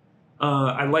edition.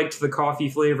 I liked the coffee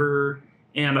flavor,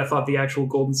 and I thought the actual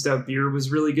Golden Stout beer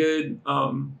was really good.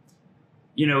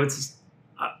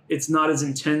 It's not as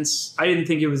intense. I didn't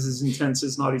think it was as intense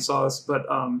as Naughty Sauce, but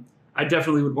I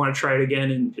definitely would want to try it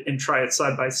again and try it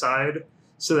side by side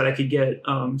so that I could get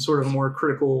sort of a more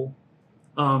critical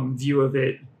view of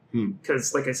it.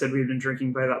 Because, like I said, we had been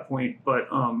drinking by that point, but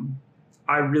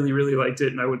I really, really liked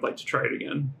it, and I would like to try it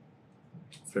again.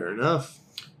 Fair enough.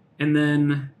 And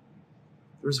then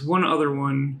there's one other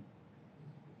one.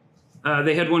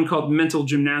 They had one called Mental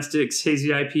Gymnastics Hazy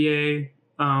IPA.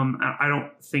 I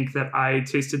don't think that I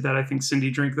tasted that. I think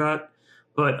Cindy drank that,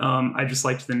 but I just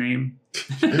liked the name,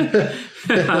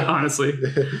 honestly.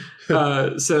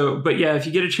 But yeah, if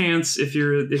you get a chance, if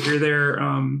you're there,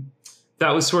 that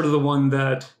was sort of the one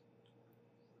that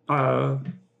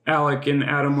Alec and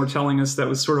Adam were telling us that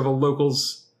was sort of a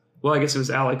locals. Well, I guess it was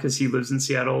Alec because he lives in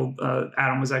Seattle.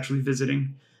 Adam was actually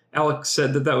visiting. Alec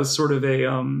said that was sort of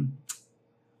a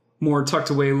more tucked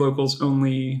away, locals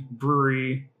only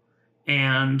brewery.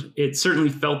 And it certainly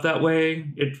felt that way.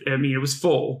 It was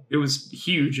full. It was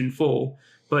huge and full,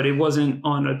 but it wasn't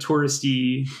on a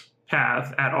touristy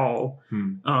path at all.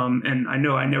 And I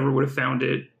know I never would have found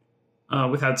it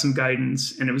without some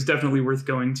guidance, and it was definitely worth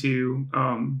going to.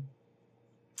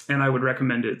 And I would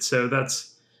recommend it. So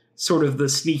that's sort of the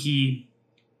sneaky,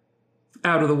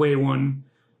 out of the way one.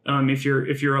 If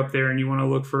you're up there and you want to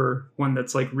look for one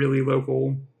that's like really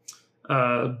local,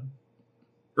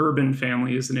 Urban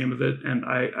Family is the name of it, and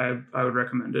I would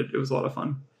recommend it. It was a lot of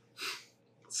fun.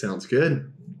 Sounds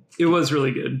good. It was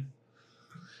really good.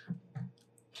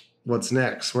 What's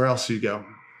next? Where else do you go?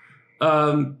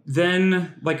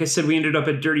 Then, like I said, we ended up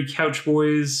at Dirty Couch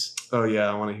Boys. Oh yeah,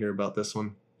 I want to hear about this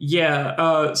one.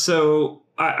 Yeah. So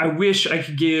I wish I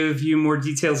could give you more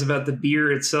details about the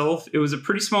beer itself. It was a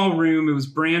pretty small room. It was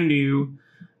brand new.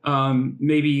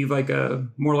 Maybe like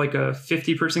more like a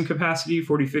 50-person capacity,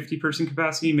 50 person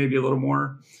capacity, maybe a little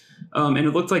more. And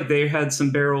it looked like they had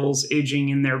some barrels aging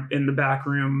in the back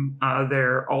room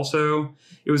there also.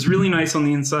 It was really nice on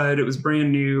the inside. It was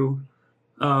brand new.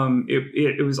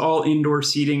 It was all indoor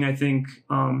seating. I think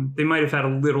they might have had a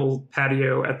little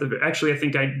patio actually, I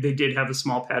think they did have a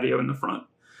small patio in the front.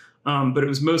 But it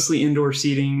was mostly indoor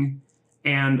seating,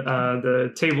 and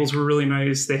the tables were really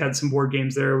nice. They had some board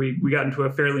games there. We got into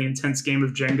a fairly intense game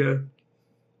of Jenga.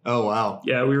 Oh, wow.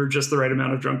 Yeah, we were just the right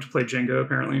amount of drunk to play Jenga,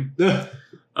 apparently.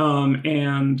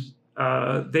 And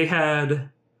they had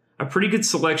a pretty good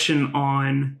selection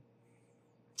on...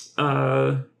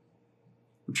 I'm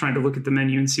trying to look at the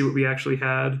menu and see what we actually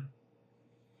had.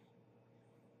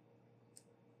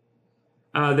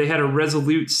 They had a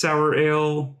Resolute Sour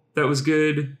Ale that was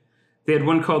good. They had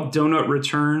one called Donut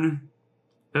Return.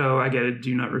 Oh, I get it.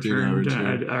 Do not return.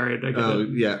 All right, I get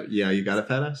it. Yeah, you got it,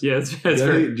 fat ass? Yeah, it's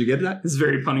very... Did you get that? It's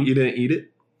very punny. You didn't eat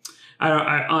it?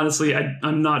 I honestly,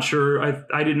 I'm not sure.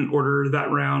 I didn't order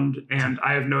that round, and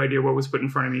I have no idea what was put in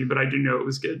front of me, but I do know it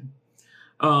was good.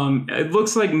 It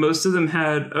looks like most of them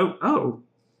had...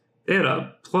 They had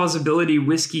a Plausibility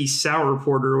Whiskey Sour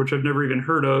Porter, which I've never even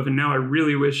heard of, and now I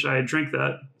really wish I had drank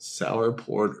that. Sour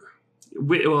Porter.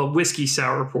 Whiskey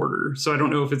Sour Porter. So I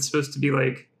don't know if it's supposed to be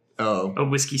like a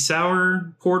whiskey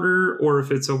sour porter or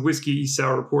if it's a whiskey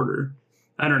sour porter.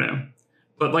 I don't know.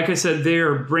 But like I said,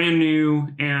 they're brand new,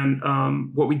 and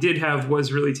what we did have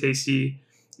was really tasty.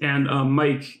 And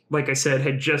Mike, like I said,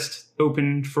 had just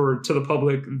opened to the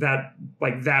public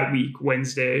that week,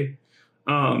 Wednesday.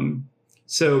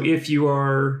 So if you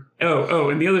are,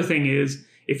 and the other thing is,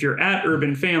 if you're at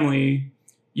Urban Family,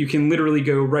 you can literally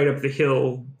go right up the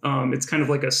hill. It's kind of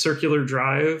like a circular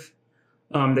drive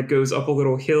that goes up a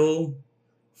little hill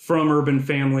from Urban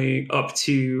Family up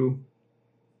to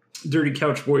Dirty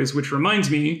Couch Boys, which reminds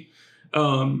me,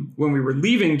 when we were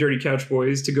leaving Dirty Couch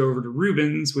Boys to go over to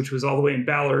Rubens, which was all the way in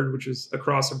Ballard, which was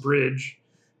across a bridge,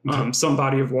 some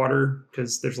body of water,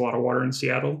 because there's a lot of water in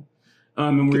Seattle.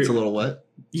 And it's a little wet.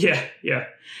 Yeah.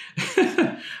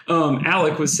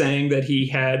 Alec was saying that he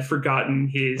had forgotten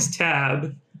his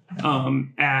tab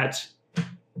at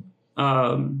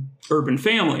Urban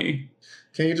Family.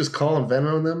 Can't you just call and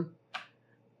Venmo them?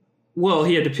 Well,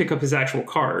 he had to pick up his actual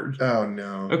card. Oh,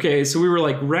 no. Okay, so we were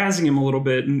like razzing him a little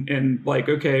bit and like,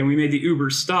 okay, and we made the Uber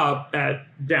stop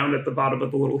down at the bottom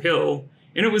of the little hill.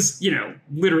 And it was,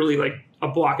 literally like a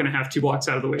block and a half, 2 blocks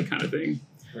out of the way kind of thing.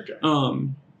 Okay.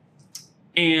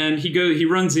 And he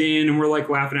runs in and we're like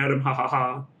laughing at him, ha ha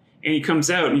ha. And he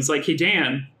comes out and he's like, "Hey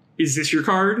Dan, is this your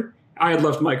card?" I had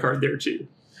left my card there too.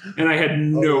 And I had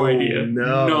no idea.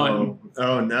 No. None.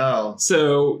 Oh no.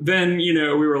 So then, we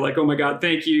were like, "Oh my God,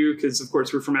 thank you." Cause of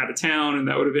course we're from out of town and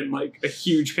that would have been like a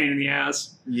huge pain in the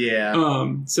ass. Yeah.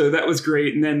 So that was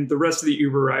great. And then the rest of the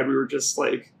Uber ride, we were just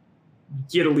like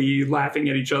giddily laughing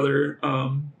at each other.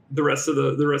 The rest of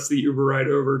the Uber ride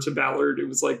over to Ballard, it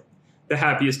was like the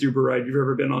happiest Uber ride you've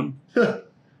ever been on.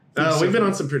 We've been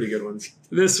on some pretty good ones.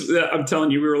 I'm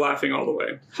telling you, we were laughing all the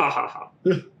way. Ha ha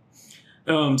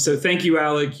ha. So thank you,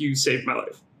 Alec. You saved my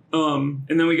life. And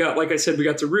then we got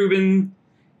to Reuben,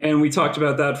 and we talked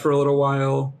about that for a little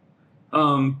while.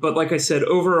 But like I said,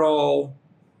 overall,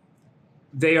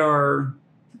 they are,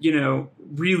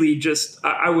 really just,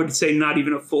 I would say not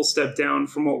even a full step down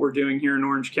from what we're doing here in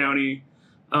Orange County.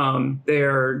 They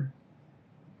are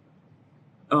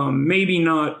maybe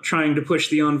not trying to push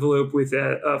the envelope with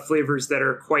flavors that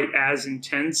are quite as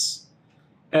intense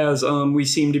as we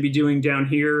seem to be doing down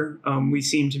here. We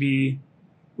seem to be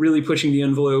really pushing the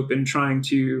envelope and trying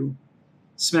to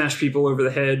smash people over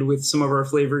the head with some of our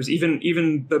flavors.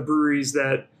 Even the breweries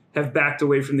that have backed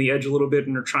away from the edge a little bit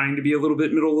and are trying to be a little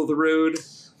bit middle of the road.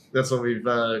 That's what we've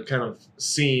kind of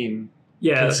seen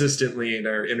consistently in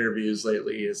our interviews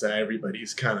lately, is that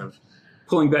everybody's kind of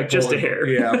pulling back just a hair.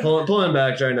 Yeah, pulling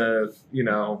back, trying to,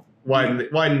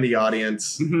 widen the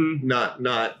audience, mm-hmm.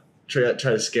 not try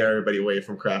to scare everybody away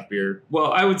from craft beer.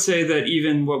 Well, I would say that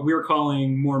even what we're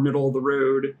calling more middle of the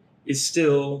road is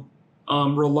still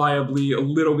reliably a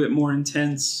little bit more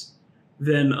intense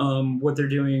than what they're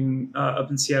doing up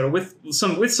in Seattle, with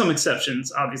some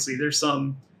exceptions. Obviously, there's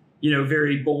some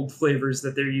very bold flavors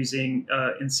that they're using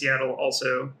in Seattle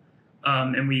also,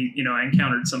 and I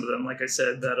encountered some of them. Like I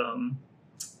said, that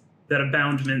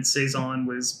Aboundment Saison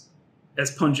was as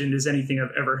pungent as anything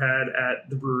I've ever had at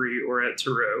the brewery or at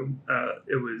Thoreau.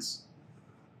 It was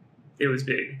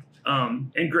big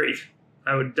and great.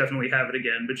 I would definitely have it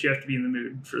again, but you have to be in the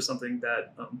mood for something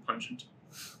that pungent.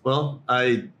 Well,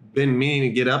 I've been meaning to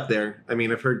get up there. I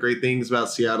mean, I've heard great things about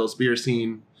Seattle's beer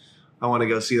scene. I want to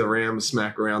go see the Rams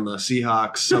smack around the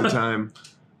Seahawks sometime.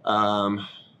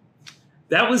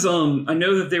 That was I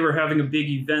know that they were having a big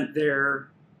event there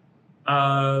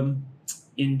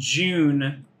in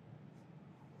June.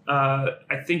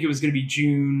 I think it was going to be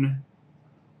June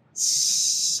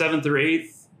 7th or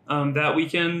 8th that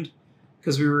weekend,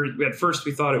 because at first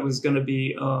we thought it was going to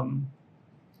be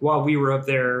while we were up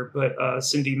there, but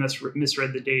Cindy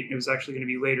misread the date, and it was actually going to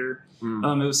be later.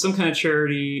 It was some kind of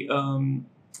charity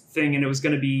thing, and it was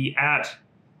going to be at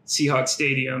Seahawks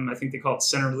Stadium. I think they call it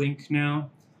CenterLink now.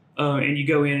 And you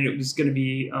go in, and it was going to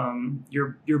be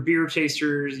your beer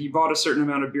tasters. You bought a certain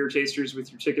amount of beer tasters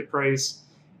with your ticket price,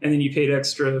 and then you paid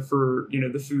extra for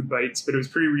the food bites. But it was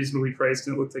pretty reasonably priced,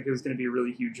 and it looked like it was going to be a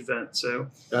really huge event. So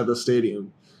at the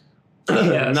stadium,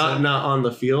 yeah, not on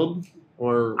the field,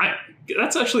 or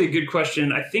that's actually a good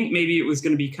question. I think maybe it was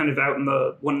going to be kind of out in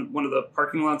the one of the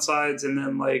parking lot sides, and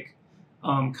then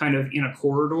kind of in a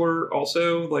corridor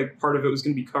also. Like part of it was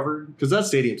going to be covered, because that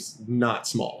stadium's not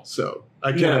small, so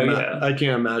I can't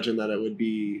imagine that it would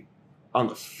be on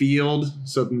the field.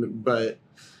 So, but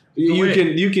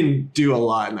you can do a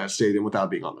lot in that stadium without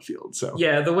being on the field. So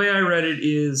yeah, the way I read it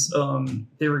is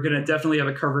they were going to definitely have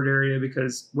a covered area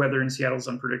because weather in Seattle is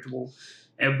unpredictable,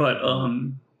 but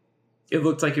it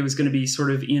looked like it was going to be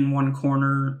sort of in one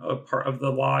corner of part of the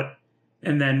lot,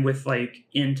 and then with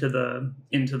into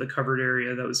the covered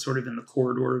area that was sort of in the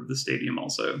corridor of the stadium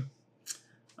also.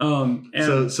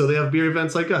 And so they have beer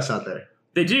events like us out there.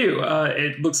 They do.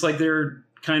 It looks like they're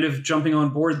kind of jumping on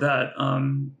board that,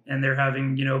 and they're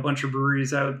having a bunch of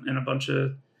breweries out and a bunch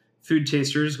of food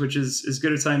tasters, which is as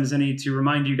good a time as any to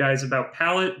remind you guys about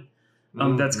Palate.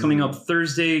 That's coming up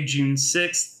Thursday, June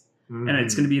 6th, and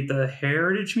it's going to be at the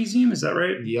Heritage Museum. Is that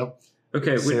right? Yep.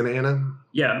 Okay. Santa Ana.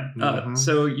 Yeah.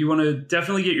 So you want to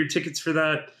definitely get your tickets for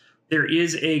that. There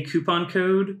is a coupon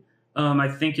code. I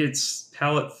think it's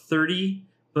Palate 30,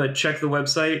 but check the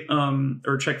website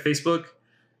or check Facebook.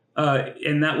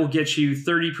 And that will get you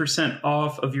 30%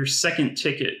 off of your second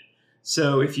ticket.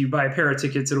 So if you buy a pair of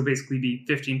tickets, it'll basically be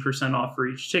 15% off for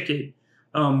each ticket,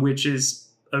 which is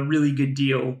a really good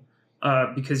deal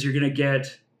because you're going to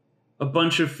get a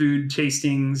bunch of food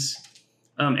tastings.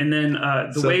 And then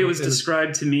the way it was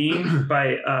described to me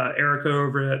by Erica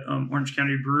over at Orange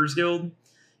County Brewers Guild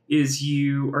is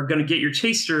you are going to get your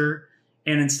taster,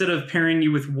 and instead of pairing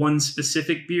you with one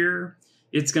specific beer,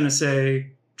 it's going to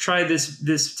say, try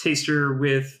this taster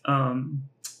with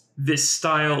this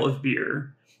style of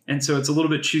beer. And so it's a little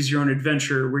bit choose your own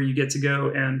adventure where you get to go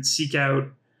and seek out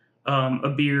a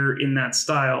beer in that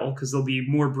style, because there'll be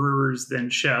more brewers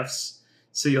than chefs.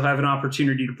 So you'll have an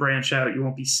opportunity to branch out. You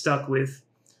won't be stuck with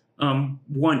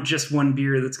just one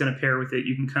beer that's going to pair with it.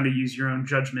 You can kind of use your own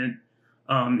judgment.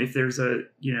 If there's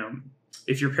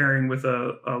if you're pairing with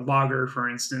a lager, for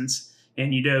instance,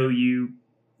 and you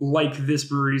like this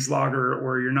brewery's lager,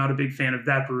 or you're not a big fan of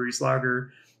that brewery's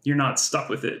lager, you're not stuck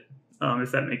with it,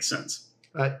 if that makes sense.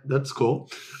 That's cool.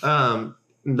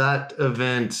 That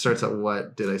event starts at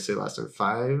what did I say last time?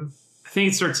 5? I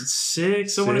think it starts at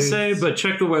 6, I want to say, but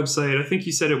check the website. I think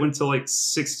you said it went to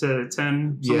 6 to 10,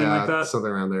 something like that.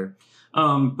 Something around there.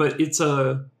 But it's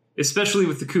especially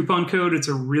with the coupon code, it's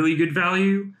a really good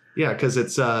value. Yeah, because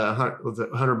it's was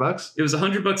it $100? It was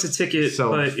 $100 a ticket,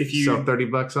 but if you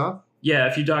 $30 off. Yeah,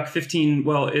 if you dock 15,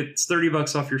 well, it's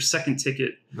 $30 off your second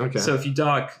ticket. Okay. So if you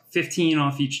dock 15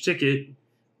 off each ticket,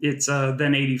 it's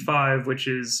then 85, which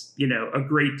is a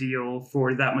great deal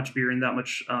for that much beer and that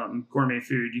much gourmet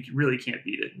food. You really can't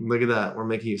beat it. Look at that, we're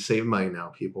making you save money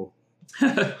now, people.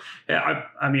 Yeah,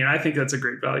 I think that's a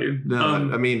great value. No,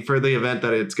 for the event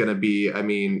that it's going to be,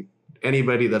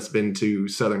 anybody that's been to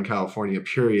Southern California,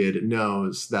 period,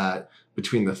 knows that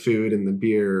between the food and the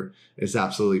beer is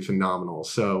absolutely phenomenal.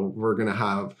 So we're going to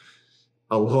have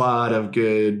a lot of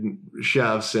good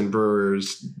chefs and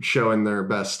brewers showing their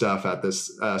best stuff at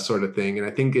this sort of thing. And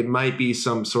I think it might be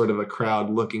some sort of a crowd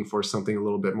looking for something a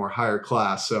little bit more higher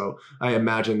class. So I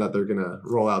imagine that they're going to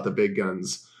roll out the big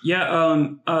guns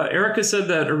Erica said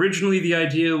that originally the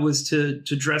idea was to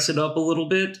dress it up a little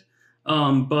bit.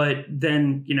 But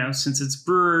then, since it's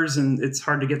brewers and it's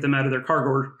hard to get them out of their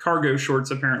cargo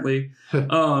shorts, apparently,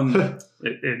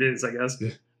 it is, I guess.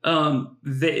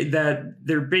 That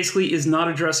there basically is not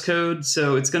a dress code,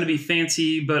 so it's going to be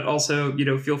fancy, but also,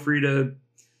 feel free to,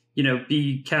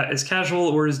 be as casual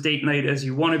or as date night as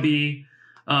you want to be.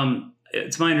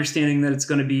 It's my understanding that it's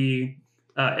going to be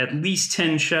at least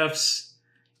 10 chefs,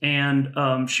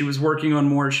 and she was working on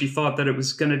more. She thought that it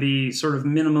was going to be sort of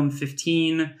minimum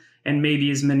 15 and maybe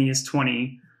as many as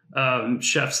 20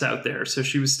 chefs out there. So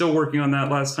she was still working on that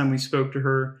last time we spoke to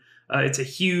her. It's a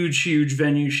huge, huge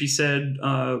venue, she said.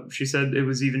 She said it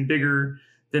was even bigger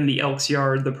than the Elks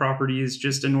Yard. The property is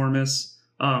just enormous.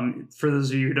 For those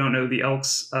of you who don't know, the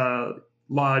Elks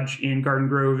Lodge in Garden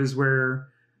Grove is where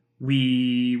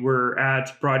we were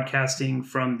at broadcasting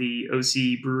from the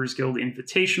OC Brewers Guild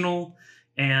Invitational.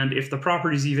 And if the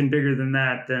property's even bigger than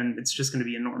that, then it's just going to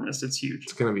be enormous. It's huge.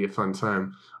 It's going to be a fun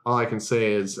time. All I can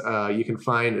say is you can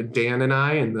find Dan and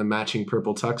I in the matching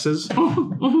purple tuxes.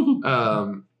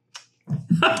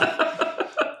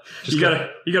 You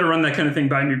gotta run that kind of thing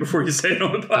by me before you say it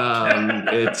on the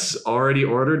podcast. It's already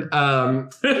ordered. So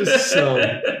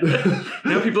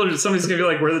now somebody's gonna be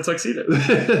like, "Where are the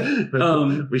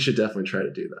tuxedos?" We should definitely try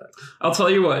to do that. I'll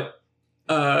tell you what.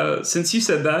 Since you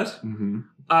said that,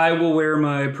 I will wear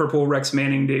my purple Rex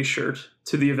Manning Day shirt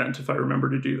to the event if I remember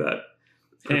to do that.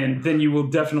 And then you will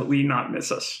definitely not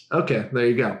miss us. Okay, there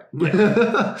you go.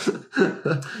 Yeah. So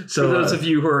for those of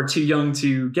you who are too young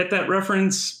to get that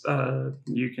reference,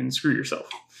 you can screw yourself.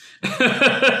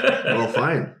 Well,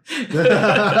 fine.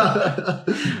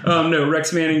 No,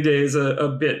 Rex Manning Day is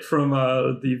a bit from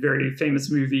the very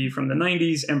famous movie from the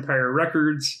 90s, Empire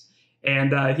Records.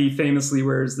 And he famously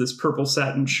wears this purple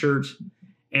satin shirt.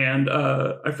 And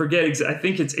I forget I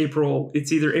think it's either April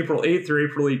 8th or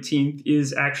April 18th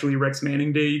is actually Rex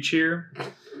Manning Day each year.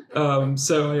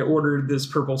 So I ordered this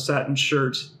purple satin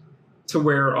shirt to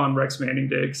wear on Rex Manning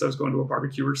Day because I was going to a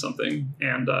barbecue or something.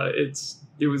 And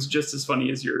it was just as funny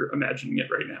as you're imagining it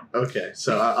right now. Okay,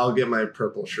 so I'll get my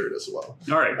purple shirt as well.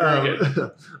 All right, very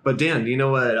good. But Dan, you know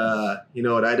what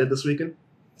I did this weekend?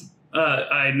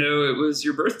 I know it was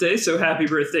your birthday, so happy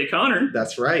birthday, Connor.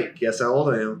 That's right. Guess how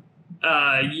old I am.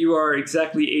 You are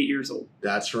exactly 8 years old.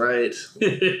 That's right.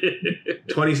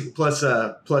 20 plus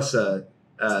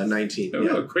 19. Oh,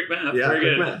 yeah. Quick math. Yeah,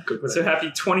 very quick math. So happy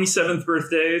 27th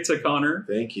birthday to Connor.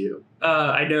 Thank you.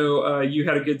 I know you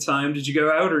had a good time. Did you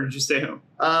go out or did you stay home?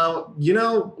 I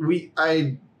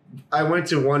went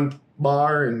to one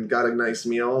bar and got a nice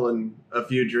meal and a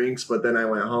few drinks, but then I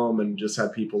went home and just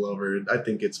had people over. I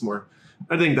think that's what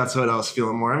I was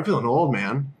feeling more. I'm feeling old,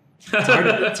 man.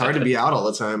 It's hard to be out all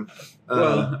the time.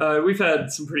 We've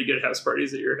had some pretty good house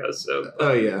parties at your house, so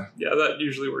yeah, that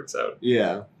usually works out.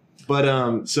 Yeah, but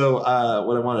so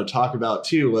what I want to talk about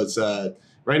too was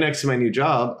right next to my new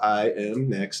job, I am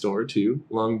next door to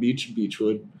Long Beach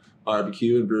Beechwood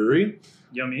Barbecue and Brewery.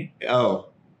 Yummy. Oh,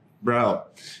 bro,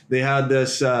 they had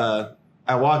this. I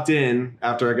walked in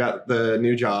after I got the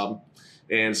new job,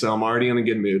 and so I'm already in a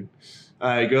good mood.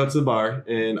 I go up to the bar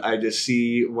and I just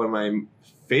see one of my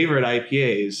favorite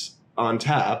IPAs on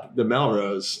tap, the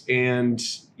Melrose. And,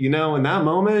 in that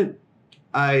moment,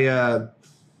 I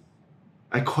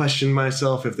questioned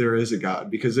myself if there is a God,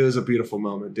 because it was a beautiful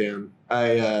moment, Dan.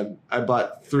 I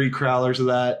bought 3 crowlers of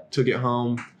that, took it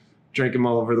home, drank them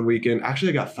all over the weekend. Actually,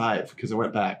 I got 5 because I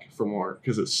went back for more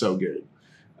because it's so good.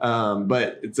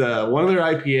 But it's one of their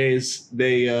IPAs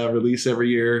they release every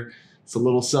year. It's a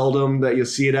little seldom that you'll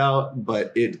see it out,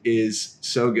 but it is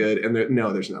so good. And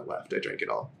there's not left. I drank it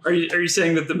all. Are you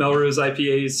saying that the Melrose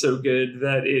IPA is so good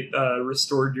that it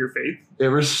restored your faith? It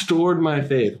restored my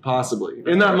faith, possibly,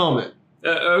 in that moment.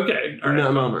 Okay. All right. In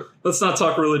that moment. Let's not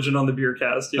talk religion on the beer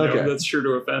cast. Okay. That's sure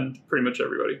to offend pretty much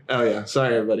everybody. Oh, yeah.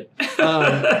 Sorry, everybody.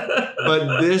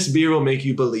 But this beer will make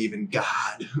you believe in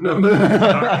God. All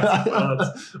right. Well,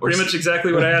 that's pretty much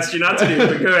exactly what I asked you not to do,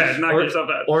 but go ahead. Knock yourself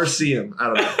out. Or see him. I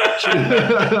don't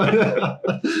know.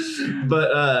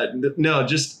 But no,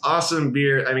 just awesome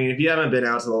beer. I mean, if you haven't been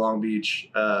out to the Long Beach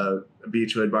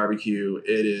Beechwood Barbecue,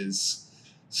 it is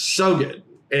so good.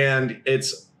 And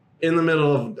it's in the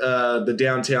middle of the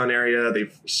downtown area.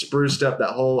 They've spruced up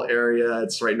that whole area.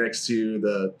 It's right next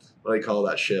to what do they call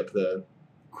that ship? The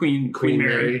Queen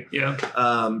Mary. Yeah.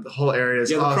 The whole area is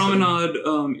the awesome.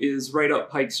 Promenade is right up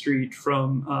Pike Street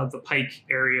from the Pike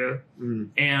area.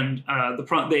 And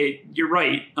you're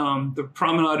right. The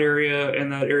Promenade area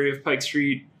and that area of Pike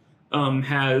Street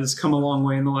has come a long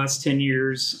way in the last 10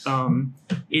 years.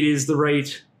 It is the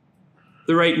right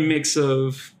mix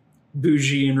of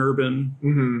bougie and urban.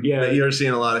 Mm-hmm. Yeah. You're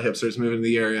seeing a lot of hipsters moving to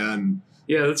the area, and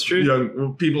Yeah, that's true.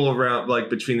 young people around like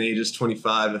between the ages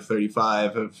 25 to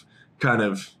 35 have kind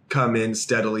of come in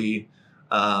steadily.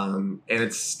 And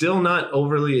it's still not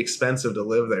overly expensive to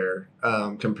live there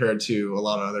compared to a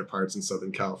lot of other parts in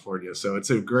Southern California. So it's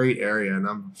a great area, and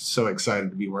I'm so excited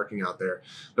to be working out there.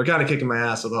 They're kind of kicking my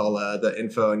ass with all the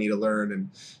info I need to learn and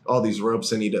all these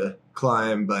ropes I need to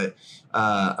climb, but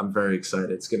I'm very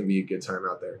excited. It's going to be a good time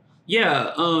out there.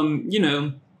 Yeah,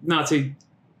 not to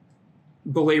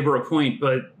belabor a point,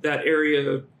 but that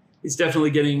area is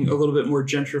definitely getting a little bit more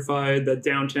gentrified, that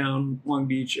downtown Long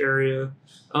Beach area.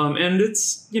 And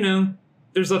it's,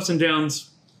 there's ups and downs,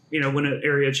 when an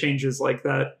area changes like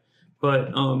that.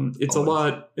 But it's a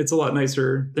lot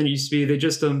nicer than it used to be. They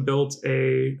just built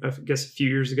I guess a few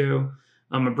years ago,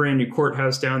 a brand new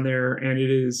courthouse down there, and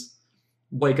it is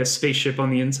like a spaceship on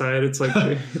the inside. It's like,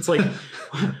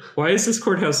 why does this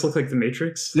courthouse look like the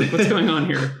Matrix? Like, what's going on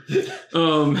here?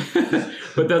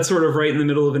 But that's sort of right in the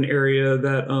middle of an area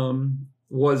that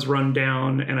was run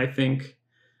down. And I think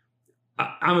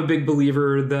I'm a big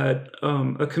believer that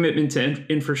a commitment to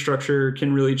infrastructure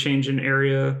can really change an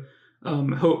area.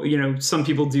 Some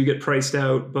people do get priced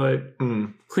out, but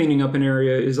cleaning up an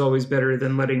area is always better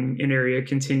than letting an area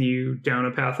continue down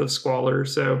a path of squalor.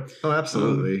 So,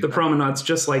 absolutely, the promenade's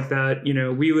just like that.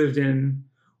 We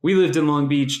lived in Long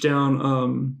Beach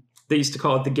down. They used to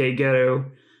call it the gay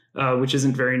ghetto, which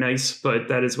isn't very nice, but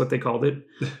that is what they called it.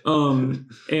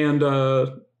 And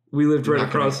we lived right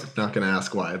across. Not going to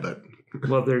ask why, but.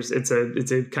 Well, it's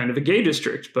a kind of a gay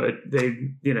district, but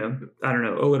they, I don't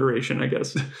know, alliteration, I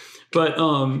guess. But,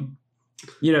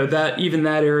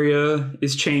 that area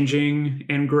is changing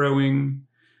and growing.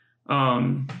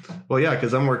 Well, yeah,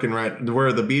 because I'm working right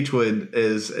where the Beechwood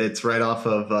is. It's right off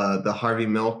of the Harvey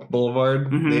Milk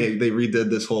Boulevard. Mm-hmm. They redid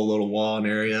this whole little wall and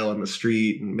area on the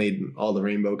street and made all the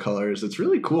rainbow colors. It's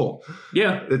really cool.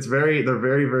 Yeah, they're very,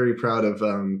 very proud of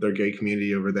their gay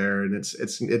community over there, and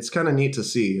it's kind of neat to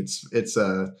see. It's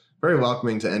very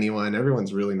welcoming to anyone.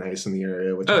 Everyone's really nice in the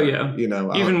area. Which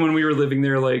even when we were living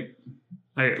there, like.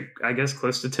 I guess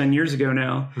close to 10 years ago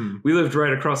now, we lived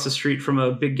right across the street from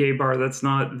a big gay bar. That's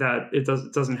not that it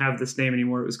doesn't have this name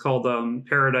anymore. It was called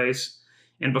Paradise.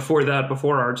 And before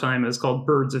our time, it was called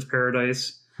Birds of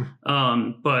Paradise.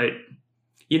 But,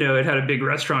 it had a big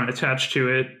restaurant attached to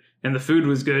it, and the food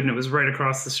was good, and it was right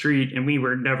across the street. And we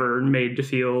were never made to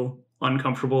feel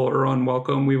uncomfortable or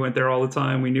unwelcome. We went there all the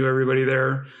time. We knew everybody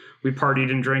there. We partied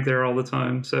and drank there all the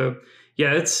time. So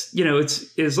yeah, it's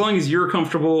as long as you're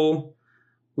comfortable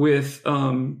with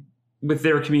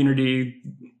their community,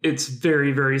 it's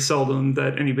very, very seldom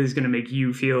that anybody's going to make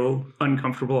you feel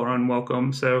uncomfortable or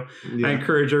unwelcome. So yeah. I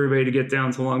encourage everybody to get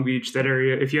down to Long Beach, that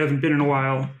area. If you haven't been in a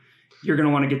while, you're going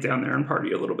to want to get down there and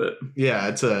party a little bit. Yeah,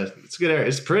 it's a good area.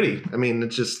 It's pretty. I mean,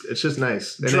 it's just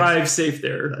nice. And drive safe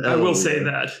there. I will say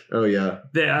that. Oh yeah.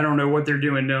 I don't know what they're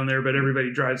doing down there, but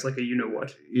everybody drives like a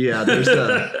you-know-what. Yeah, there's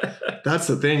that's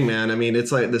the thing, man. I mean,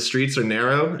 it's like the streets are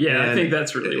narrow. Yeah, I think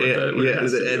that's really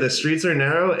what the streets are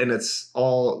narrow, and it's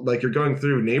all like you're going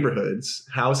through neighborhoods,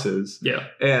 houses. Yeah.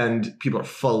 And people are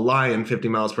flying 50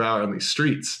 miles per hour on these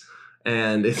streets.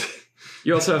 And it's...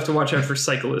 You also have to watch out for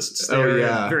cyclists. They're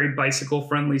a very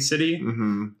bicycle-friendly city.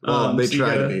 Mm-hmm. Well, they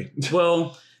try to be.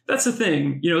 Well, that's the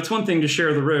thing. It's one thing to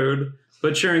share the road,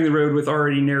 but sharing the road with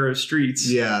already narrow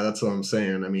streets. Yeah, that's what I'm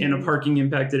saying. I mean, in a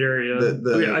parking-impacted area,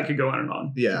 I could go on and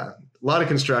on. Yeah, a lot of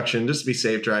construction. Just to be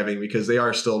safe driving, because they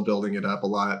are still building it up a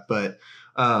lot. But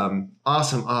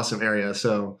awesome area.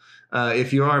 So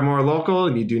if you are more local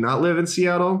and you do not live in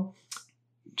Seattle,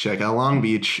 check out Long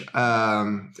Beach.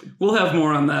 We'll have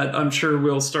more on that. I'm sure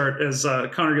we'll start as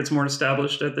Connor gets more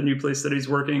established at the new place that he's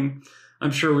working.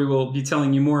 I'm sure we will be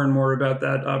telling you more and more about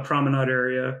that promenade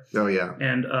area. Oh, yeah.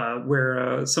 And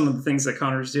where some of the things that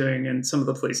Connor's doing and some of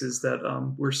the places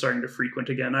that we're starting to frequent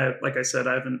again. Like I said,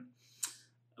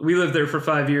 we lived there for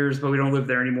 5 years, but we don't live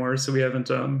there anymore. So we haven't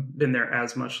been there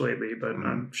as much lately. But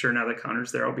I'm sure now that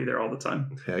Connor's there, I'll be there all the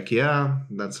time. Heck yeah.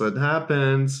 That's what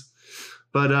happens.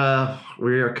 But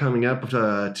we are coming up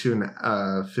to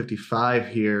 55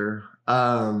 here.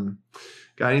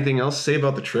 Got anything else to say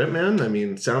about the trip, man? I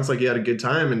mean, sounds like you had a good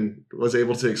time and was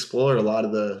able to explore a lot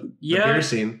of the beer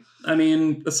scene. I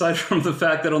mean, aside from the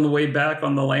fact that on the way back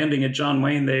on the landing at John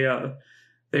Wayne,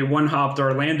 they one-hopped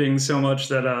our landing so much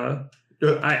that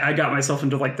I got myself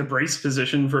into like the brace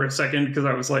position for a second, because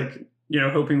I was like,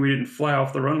 hoping we didn't fly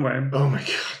off the runway. Oh my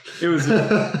God. It was,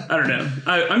 I don't know.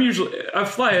 I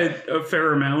fly a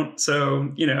fair amount.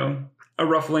 So, a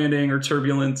rough landing or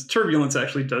turbulence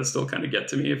actually does still kind of get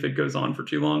to me if it goes on for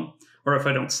too long, or if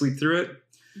I don't sleep through it.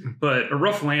 But a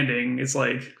rough landing is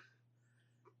like,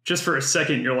 just for a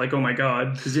second, you're like, oh my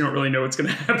God, because you don't really know what's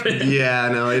going to happen. Yeah,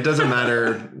 no, it doesn't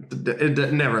matter.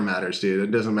 It never matters, dude.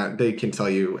 It doesn't matter. They can tell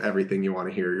you everything you want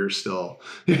to hear. You're still.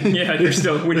 Yeah, you're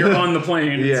still, when you're on the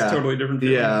plane, it's a totally different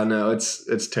feeling. Yeah, no,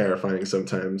 it's terrifying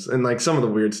sometimes. And like some of the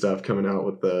weird stuff coming out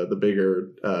with the bigger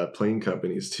plane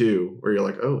companies too, where you're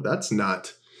like, oh, that's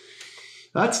not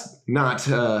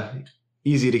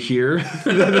easy to hear.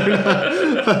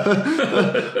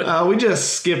 We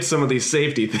just skipped some of these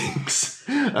safety things.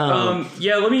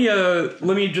 Yeah, let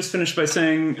me just finish by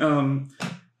saying,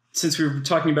 since we were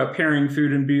talking about pairing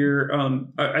food and beer,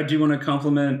 I do want to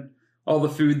compliment all the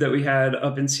food that we had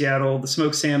up in Seattle. The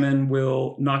smoked salmon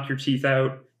will knock your teeth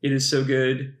out. It is so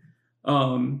good.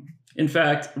 In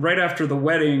fact, right after the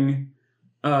wedding,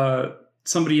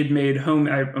 somebody had made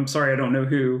I'm sorry, I don't know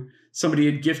who. Somebody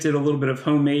had gifted a little bit of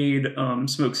homemade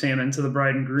smoked salmon to the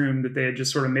bride and groom that they had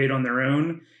just sort of made on their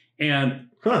own. And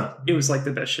it was like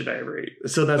the best shit I ever ate.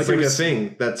 So that's like a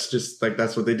thing. That's just like,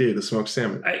 that's what they do, the smoked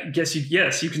salmon. I guess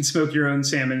you can smoke your own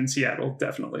salmon in Seattle,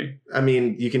 definitely. I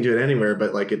mean, you can do it anywhere,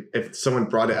 but like if someone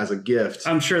brought it as a gift.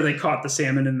 I'm sure they caught the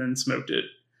salmon and then smoked it.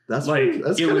 That's kind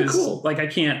of cool. Like, I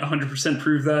can't 100%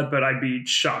 prove that, but I'd be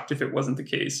shocked if it wasn't the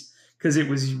case. Because it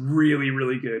was really,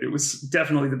 really good. It was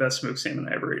definitely the best smoked salmon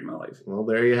I ever ate in my life. Well,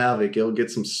 there you have it. You'll get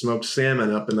some smoked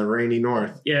salmon up in the rainy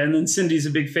north. Yeah, and then Cindy's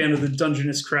a big fan of the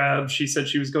Dungeness crab. She said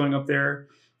she was going up there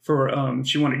for,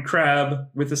 she wanted crab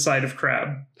with a side of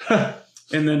crab.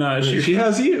 And then she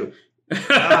has you.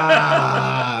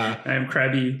 I am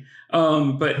crabby.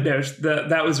 But no,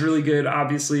 that was really good.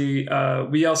 Obviously,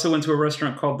 we also went to a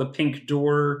restaurant called the Pink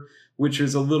Door, which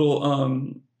was a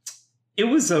little, it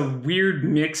was a weird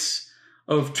mix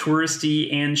of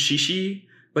touristy and shishi.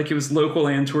 Like, it was local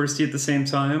and touristy at the same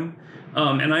time.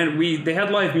 And they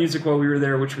had live music while we were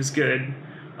there, which was good.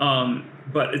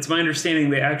 But it's my understanding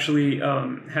they actually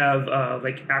have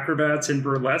like acrobats and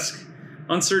burlesque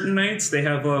on certain nights. They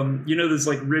have those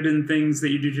like ribbon things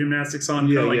that you do gymnastics on,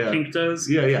 kind of like Pink does.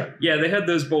 Yeah, they had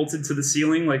those bolted to the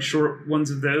ceiling, like short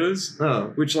ones of those.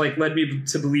 Which like led me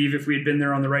to believe if we had been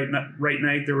there on the right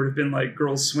night, there would have been like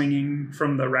girls swinging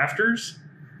from the rafters.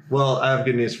 Well, I have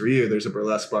good news for you. There's a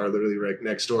burlesque bar literally right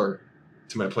next door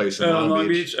to my place in Long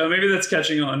Beach. Maybe that's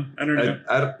catching on. I don't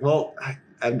know.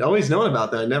 I've always known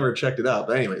about that. I never checked it out.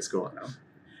 But anyways, go on.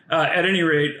 At any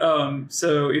rate,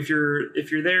 so if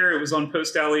you're there, it was on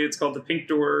Post Alley. It's called the Pink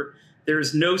Door.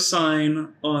 There's no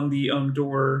sign on the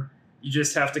door. You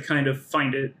just have to kind of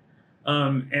find it.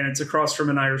 And it's across from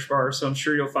an Irish bar, so I'm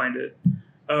sure you'll find it.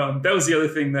 That was the other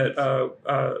thing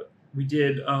that we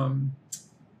did.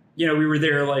 We were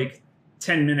there like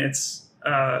 10 minutes,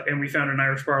 and we found an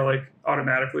Irish bar like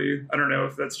automatically. I don't know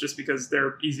if that's just because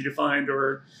they're easy to find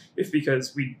or if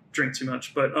because we drink too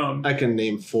much. But I can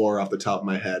name 4 off the top of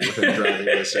my head within driving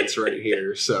distance right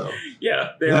here. So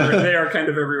yeah, they are kind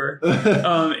of everywhere.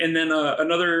 And then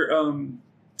another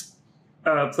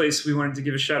place we wanted to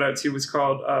give a shout out to was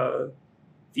called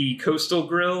the Coastal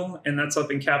Grill, and that's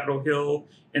up in Capitol Hill,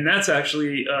 and that's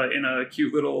actually in a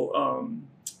cute little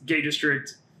gay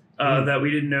district that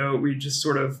we didn't know. We just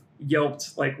sort of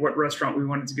Yelped like what restaurant we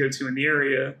wanted to go to in the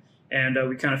area, and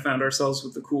we kind of found ourselves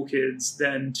with the cool kids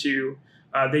then too.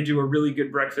 They do a really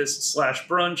good breakfast /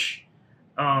 brunch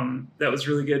that was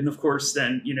really good. And of course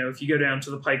then if you go down to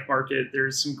the Pike Market,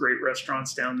 there's some great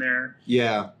restaurants down there.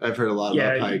 Yeah, I've heard a lot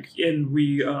about Pike. And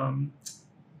we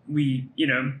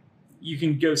you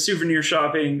can go souvenir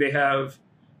shopping. They have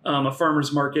a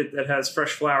farmer's market that has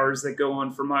fresh flowers that go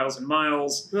on for miles and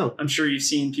miles. Oh. I'm sure you've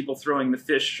seen people throwing the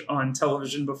fish on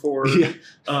television before.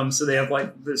 Yeah. So they have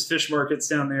like those fish markets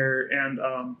down there, and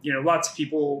lots of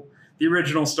people. The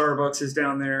original Starbucks is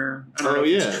down there. I don't know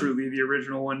if it's truly the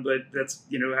original one, but that's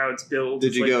how it's built.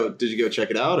 Did you go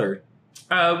check it out, or?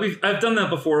 I've done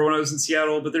that before when I was in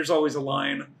Seattle, but there's always a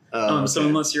line. Okay. So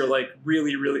unless you're like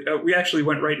really, really, we actually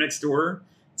went right next door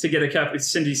to get a cup.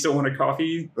 Cindy still wanted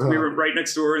coffee. We were right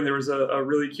next door, and there was a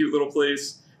really cute little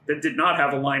place that did not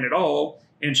have a line at all,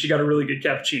 and she got a really good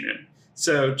cappuccino.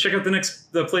 So check out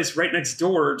the place right next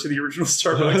door to the original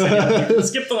Starbucks. You can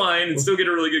skip the line and still get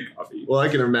a really good coffee. Well, I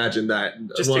can imagine that.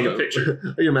 Just take a picture.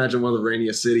 I can imagine one of the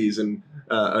rainiest cities in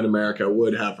America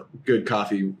would have good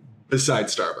coffee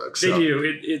besides Starbucks. So. They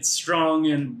do. It's strong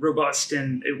and robust,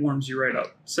 and it warms you right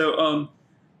up. So,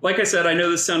 like I said, I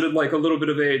know this sounded like a little bit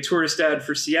of a tourist ad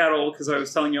for Seattle because I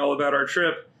was telling you all about our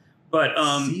trip, but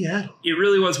Seattle. It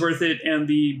really was worth it. And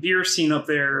the beer scene up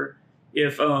there,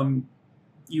 if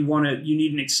you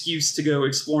need an excuse to go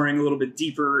exploring a little bit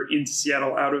deeper into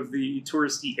Seattle out of the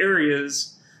touristy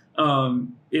areas,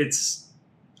 it's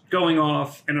going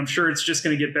off, and I'm sure it's just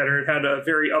going to get better. It had a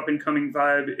very up and coming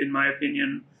vibe, in my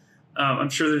opinion. I'm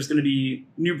sure there's going to be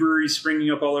new breweries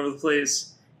springing up all over the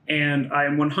place, and I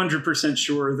am 100%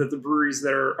 sure that the breweries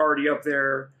that are already up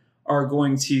there are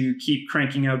going to keep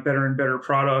cranking out better and better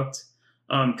product,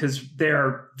 because they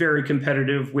are very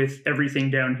competitive with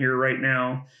everything down here right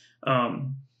now.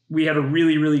 We had a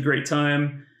really, really great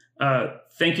time.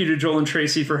 Thank you to Joel and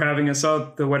Tracy for having us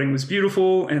up. The wedding was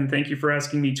beautiful, and thank you for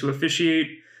asking me to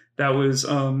officiate. That was,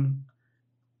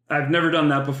 I've never done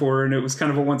that before, and it was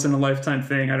kind of a once in a lifetime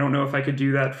thing. I don't know if I could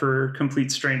do that for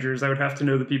complete strangers. I would have to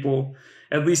know the people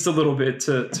at least a little bit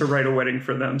to write a wedding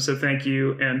for them. So thank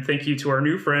you. And thank you to our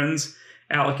new friends,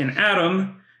 Alec and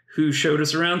Adam, who showed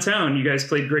us around town. You guys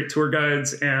played great tour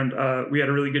guides, and we had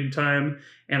a really good time.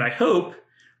 And I hope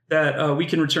that we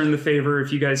can return the favor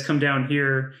if you guys come down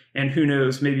here, and who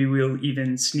knows, maybe we'll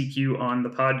even sneak you on the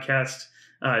podcast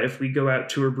if we go out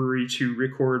to a brewery to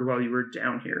record while you were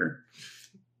down here.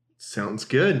 Sounds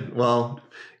good. Well,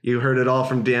 you heard it all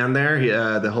from Dan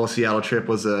there. The whole Seattle trip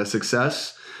was a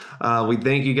success. We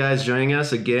thank you guys joining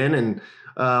us again, and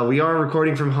we are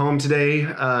recording from home today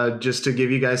just to give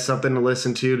you guys something to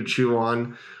listen to chew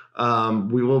on.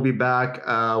 We will be back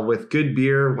with good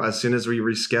beer as soon as we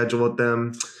reschedule with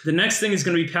them. The next thing is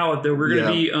going to be Pallet, though. We're going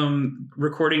to be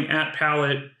recording at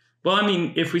Pallet. Well, I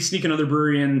mean, if we sneak another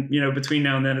brewery in, between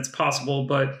now and then, it's possible.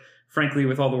 But frankly,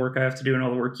 with all the work I have to do and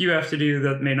all the work you have to do,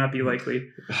 that may not be likely.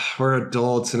 We're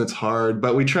adults and it's hard,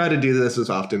 but we try to do this as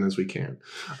often as we can.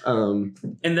 And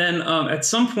then at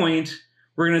some point,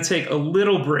 we're going to take a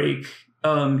little break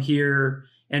here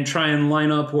and try and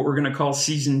line up what we're going to call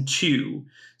season 2.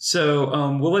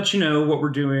 So we'll let you know what we're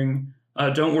doing.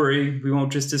 Don't worry, we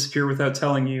won't just disappear without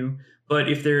telling you. But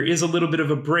if there is a little bit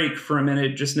of a break for a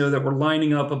minute, just know that we're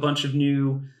lining up a bunch of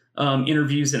new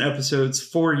interviews and episodes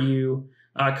for you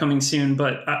coming soon.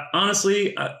 But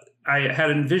honestly, I had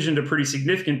envisioned a pretty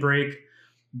significant break,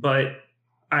 but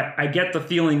I get the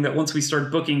feeling that once we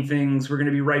start booking things, we're going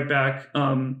to be right back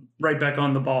on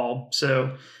the ball.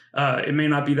 So it may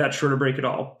not be that short a break at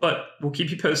all, but we'll keep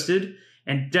you posted.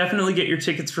 And definitely get your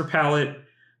tickets for Pallet.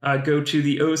 Go to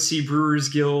the OC Brewers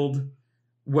Guild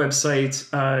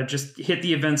website. Just hit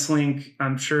the events link.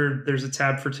 I'm sure there's a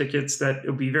tab for tickets that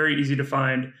it'll be very easy to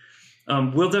find.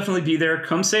 We'll definitely be there.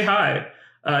 Come say hi.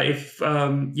 Obviously,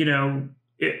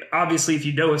 if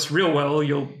you know us real well,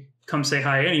 you'll come say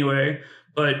hi anyway.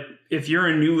 But if you're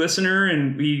a new listener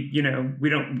and we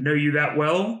don't know you that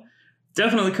well,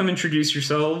 definitely come introduce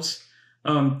yourselves.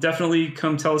 Definitely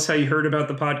come tell us how you heard about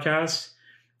the podcast.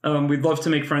 We'd love to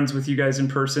make friends with you guys in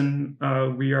person.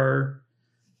 We are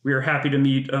happy to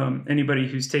meet anybody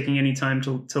who's taking any time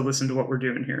to listen to what we're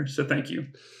doing here. So thank you.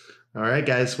 All right,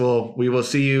 guys. Well, we will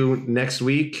see you next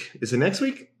week. Is it next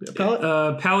week?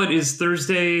 Pallet? Pallet is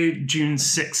Thursday, June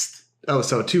 6th. Oh,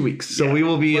 so 2 weeks. So we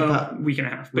will be a week and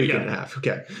a half. Week and a half.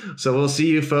 Okay. So we'll see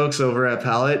you folks over at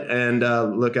Pallet, and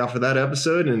look out for that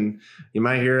episode. And you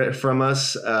might hear it from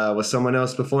us with someone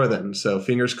else before then. So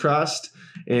fingers crossed.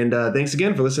 And thanks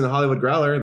again for listening to Hollywood Growler.